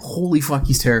 and holy fuck,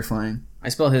 he's terrifying. I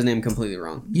spelled his name completely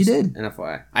wrong. You did. An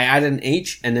FYI. I added an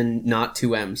H and then not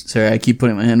 2 M's. Sorry, I keep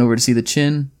putting my hand over to see the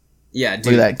chin. Yeah, dude.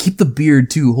 Look at that. Keep the beard,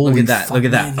 too. Holy Look at that. fuck, Look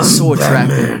at that. man, he's so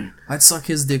attractive. I'd suck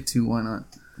his dick, too. Why not?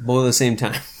 Both at the same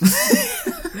time.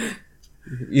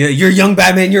 Yeah, you're young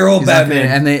Batman, you're old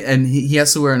Batman. And he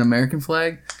has to wear an American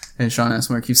flag, and Sean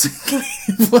Asmar keeps saying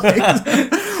North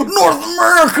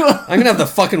America! I'm gonna have the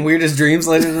fucking weirdest dreams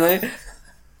later tonight.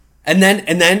 And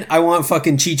then I want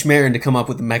fucking Cheech Marin to come up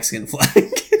with the Mexican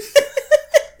flag.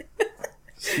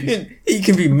 He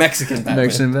can be Mexican Batman.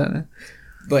 Mexican Batman.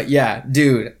 But yeah,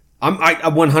 dude, I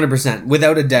 100%,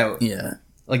 without a doubt. Yeah.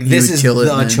 Like, this is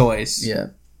the choice. Yeah.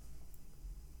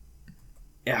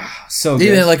 Yeah, so good.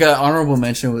 Even like an honorable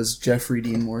mention was Jeffrey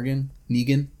Dean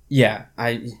Negan. Yeah,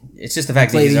 it's just the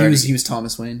fact that he was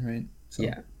Thomas Wayne, right? So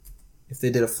yeah. If they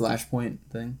did a Flashpoint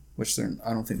thing, which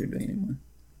I don't think they're doing anymore.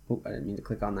 Oh, I didn't mean to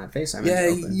click on that face.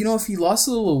 If he lost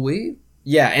a little weight.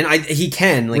 Yeah, and he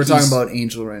can. Like, we're talking about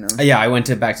Angel right now. Yeah, I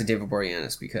went back to David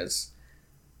Boreanaz because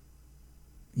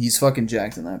he's fucking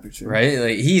jacked in that picture, right?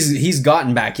 Like, he's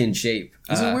gotten back in shape.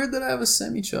 Is it weird that I have a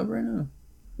semi-chub right now?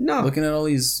 No, looking at all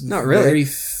these, not really,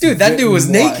 dude. That dude was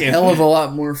naked. Hell of a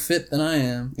lot more fit than I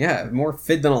am. Yeah, more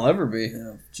fit than I'll ever be.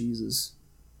 Yeah, Jesus.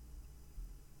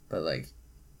 But like,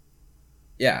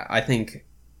 yeah, I think,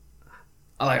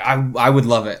 like, I would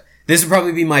love it. This would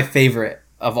probably be my favorite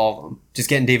of all of them. Just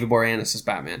getting David Boreanaz as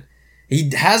Batman.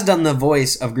 He has done the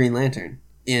voice of Green Lantern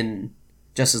in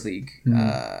Justice League.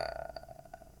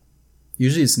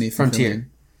 Usually it's Nathan Frontier. Fillion.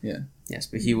 Yeah. Yes,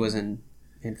 but he was in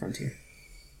Frontier.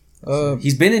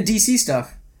 He's been in DC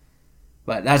stuff,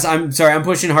 but I'm sorry, I'm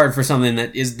pushing hard for something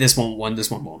that is this one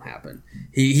won't happen.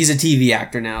 He's a TV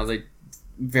actor now, like,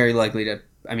 very likely to.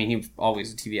 I mean, he was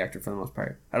always a TV actor for the most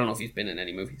part. I don't know if he's been in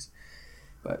any movies,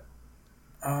 but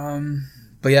Ben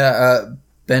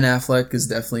Affleck is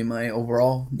definitely my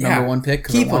overall number one pick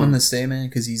because I want him to stay, man,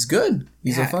 because he's good.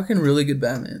 He's a fucking really good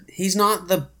Batman. He's not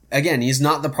the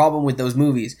problem with those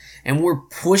movies, and we're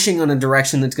pushing on a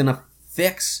direction that's gonna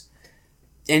fix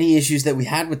any issues that we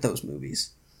had with those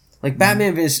movies. Like,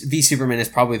 Batman v Superman is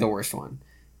probably the worst one.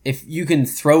 If you can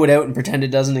throw it out and pretend it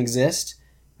doesn't exist,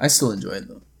 I still enjoy it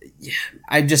though. Yeah,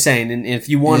 I'm just saying. And if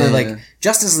you want to,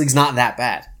 Justice League's not that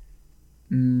bad.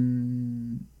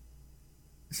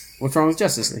 What's wrong with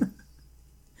Justice League?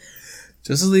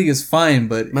 Justice League is fine,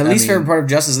 but my least favorite part of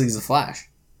Justice League is the Flash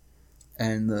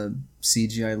and the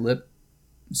CGI lip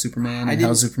Superman. And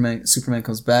how Superman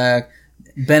comes back.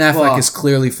 Ben Affleck is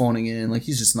clearly phoning it in. Like,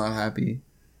 he's just not happy.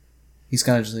 He's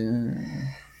kind of just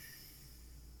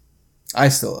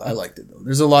like, I liked it though.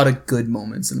 There's a lot of good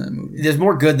moments in that movie. There's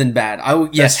more good than bad.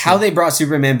 How they brought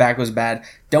Superman back was bad.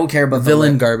 Don't care about the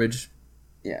villain lip. Garbage.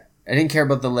 Yeah, I didn't care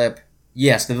about the lip.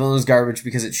 Yes, the villain was garbage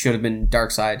because it should have been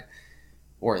Darkseid,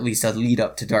 or at least a lead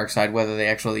up to Darkseid. Whether they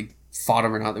actually fought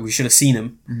him or not, we should have seen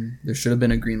him. Mm-hmm. There should have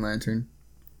been a Green Lantern.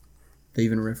 They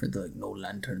even referred to, like, no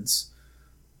lanterns,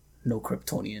 no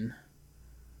Kryptonian.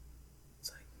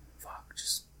 It's like, fuck,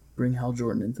 just bring Hal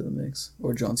Jordan into the mix,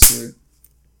 or Jon Stewart.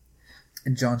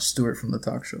 And Jon Stewart from the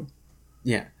talk show.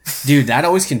 Yeah. Dude, that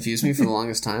always confused me for the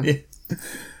longest time.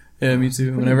 Yeah, me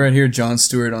too. Whenever I hear Jon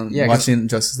Stewart on watching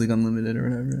Justice League Unlimited or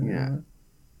whatever. Yeah.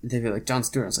 They'd be like, Jon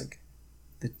Stewart. I was like,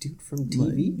 the dude from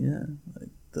TV? Like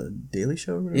the Daily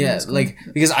Show or whatever. Yeah, like,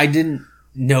 because I didn't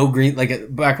know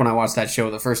back when I watched that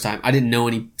show the first time, I didn't know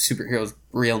any superheroes'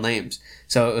 real names.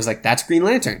 So it was like, that's Green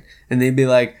Lantern. And they'd be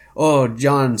like, oh,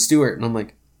 Jon Stewart. And I'm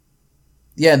like,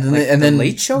 yeah, then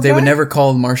Late Show they guy? would never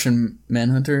call Martian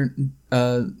Manhunter.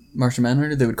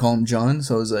 They would call him John.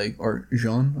 So it was like, or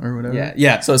Jean or whatever.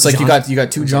 Yeah. So it's like John. you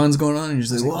got two Johns going on, and you're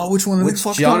just like, well, which one? Which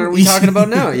John are we talking about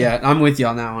now? Yeah, I'm with you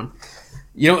on that one.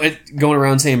 You know, going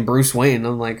around saying Bruce Wayne,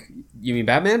 I'm like, you mean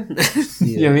Batman?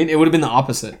 You know what I mean? It would have been the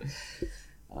opposite.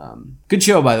 Good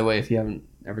show, by the way. If you haven't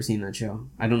ever seen that show,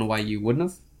 I don't know why you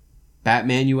wouldn't have.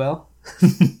 Batmanuel.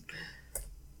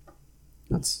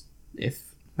 That's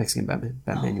Mexican Batman.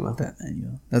 Batmanuel.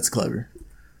 Batmanuel. That's clever.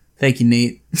 Thank you,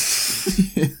 Nate.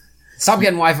 Stop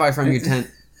getting Wi-Fi from your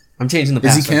tent. I'm changing the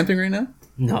password. Is he camping right now?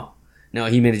 No.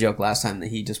 He made a joke last time that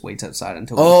he just waits outside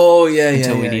until we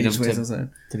need him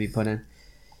to be put in.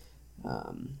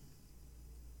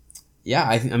 Yeah,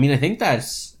 I think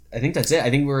that's it. I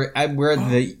think we're at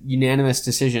the unanimous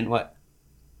decision. What?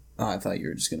 Oh, I thought you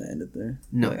were just gonna end it there.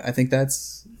 No, I think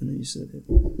that's. And then you said it.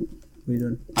 What are you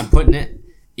doing? I'm putting it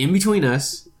in between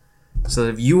us, so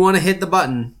that if you want to hit the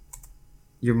button,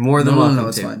 you're more than welcome to. No,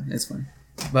 it's fine. It's fine.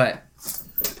 But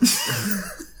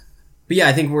But yeah,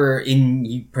 I think we're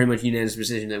in pretty much unanimous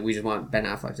decision that we just want Ben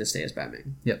Affleck to stay as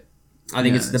Batman. Yep. I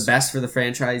think it's the best for the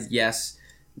franchise. Yes,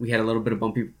 we had a little bit of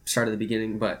bumpy start at the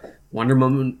beginning, but Wonder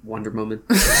Manuel, Wonder Manuel,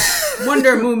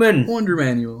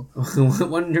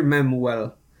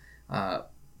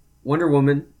 Wonder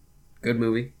Woman, good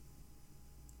movie.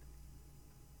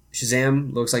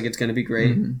 Shazam looks like it's going to be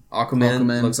great. Mm-hmm.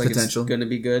 Aquaman looks like potential. It's going to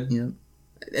be good. Yeah.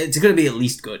 It's going to be at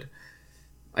least good.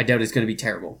 I doubt it's going to be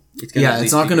terrible.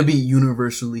 It's not going to be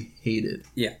universally hated.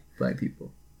 Yeah. By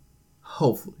people.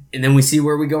 Hopefully. And then we see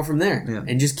where we go from there. Yeah.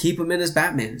 And just keep him in as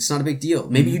Batman. It's not a big deal.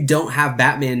 Maybe you don't have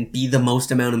Batman be the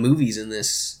most amount of movies in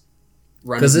this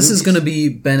run. Because this is going to be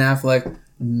Ben Affleck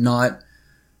not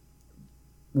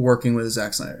working with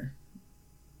Zack Snyder.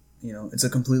 You know, it's a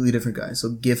completely different guy. So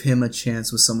give him a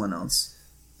chance with someone else.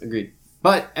 Agreed.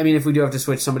 But, I mean, if we do have to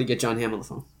switch, somebody get John Hamm on the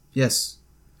phone. Yes.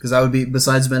 Because that would be,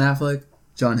 besides Ben Affleck,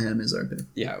 John Hamm is our pick.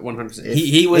 Yeah, 100%. If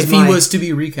he was to be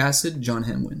recasted, John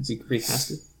Hamm wins.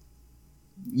 Recasted?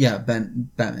 Yeah, Batman.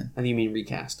 I think you mean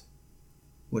recast.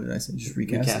 What did I say? Just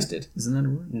recasted? Recasted. Isn't that a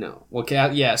word? No. Well,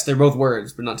 yes, they're both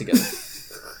words, but not together.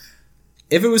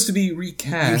 If it was to be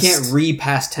recast... You can't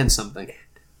re-past tense something.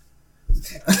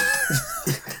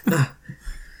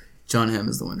 John Hamm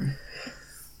is the winner.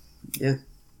 Yeah.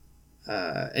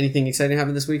 Anything exciting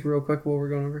happened this week real quick while we're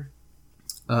going over?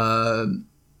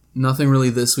 Nothing really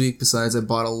this week besides I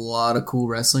bought a lot of cool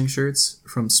wrestling shirts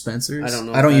from Spencer's. I don't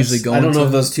know. I don't usually go. I don't know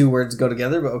if those two words go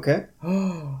together, but okay.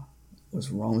 What's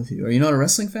wrong with you? Are you not a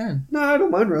wrestling fan? No, I don't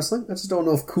mind wrestling. I just don't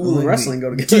know if cool and wrestling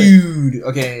go together. Dude,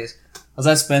 okay. I was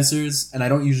at Spencer's and I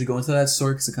don't usually go into that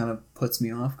store because it kind of puts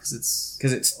me off because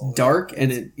it's dark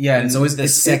and it's always the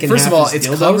second. First of all, it's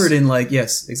dildos? covered in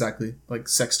exactly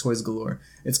sex toys galore.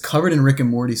 It's covered in Rick and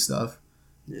Morty stuff.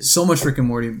 Yeah. So much Rick and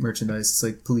Morty merchandise. It's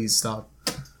like, please stop.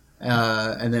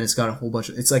 And then it's got a whole bunch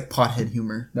of... It's like pothead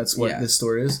humor. That's what this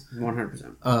store is.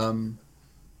 100%.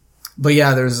 But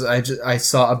yeah, I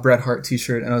saw a Bret Hart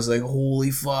t-shirt and I was like,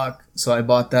 holy fuck. So I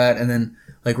bought that, and then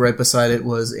like right beside it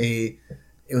was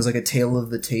like a Tale of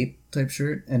the Tape type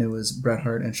shirt, and it was Bret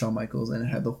Hart and Shawn Michaels, and it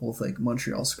had the whole like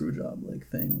Montreal Screwjob like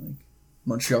thing, like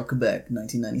Montreal, Quebec,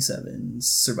 1997,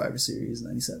 Survivor Series,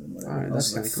 97, whatever. Right, I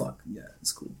was like, cool. fuck, yeah,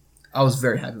 it's cool. I was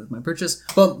very happy with my purchase.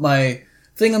 But my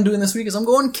thing I'm doing this week is I'm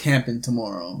going camping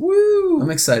tomorrow. Woo! I'm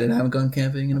excited. I haven't gone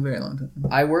camping in a very long time.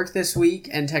 I work this week,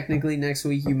 and technically next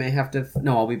week you may have to...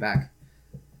 No, I'll be back.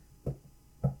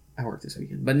 I work this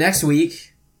weekend. But next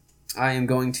week, I am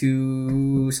going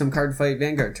to some Card Fight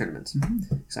Vanguard tournaments.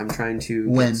 Mm-hmm. So I'm trying to...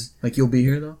 When? Like, you'll be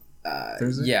here, though?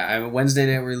 Thursday? Yeah,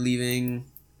 Wednesday night we're leaving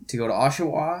to go to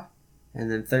Oshawa, and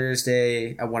then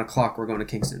Thursday at 1 o'clock we're going to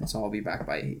Kingston, so I'll be back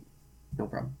by 8. No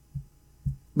problem.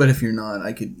 But if you're not,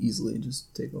 I could easily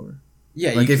just take over.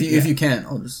 Yeah, like if you can't,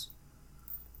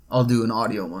 I'll do an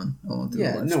audio one. I won't do a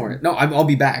live no stream. worries. No, I'll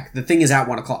be back. The thing is at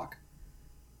 1 o'clock.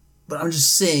 But I'm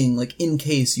just saying, like, in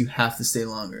case you have to stay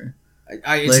longer.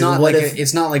 It's not like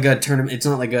a tournament. It's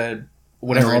not like a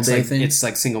whatever. It's like thing? It's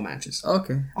like single matches.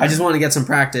 Okay. I just want to get some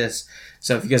practice.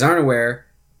 So if you guys aren't aware,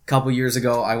 a couple years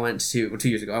ago I went to 2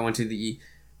 years ago I went to the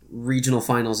regional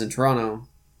finals in Toronto.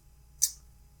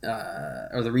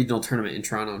 Or the regional tournament in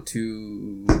Toronto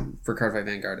for Card Fight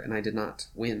Vanguard, and I did not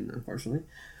win, unfortunately.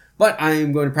 But I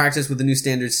am going to practice with the new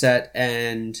standard set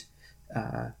and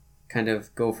kind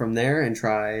of go from there and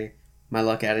try my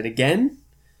luck at it again.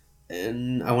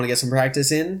 And I want to get some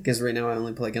practice in, because right now I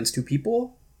only play against 2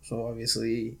 people, so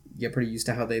obviously you get pretty used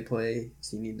to how they play,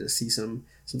 so you need to see some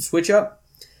switch up,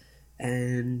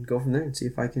 and go from there and see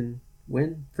if I can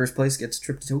win. First place gets a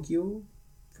trip to Tokyo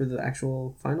for the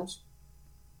actual finals.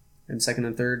 And second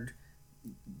and third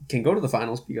can go to the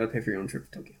finals, but you got to pay for your own trip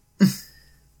to Tokyo.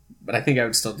 But I think I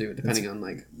would still do it, depending on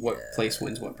like what place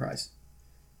wins what prize.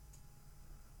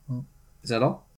 Is that all?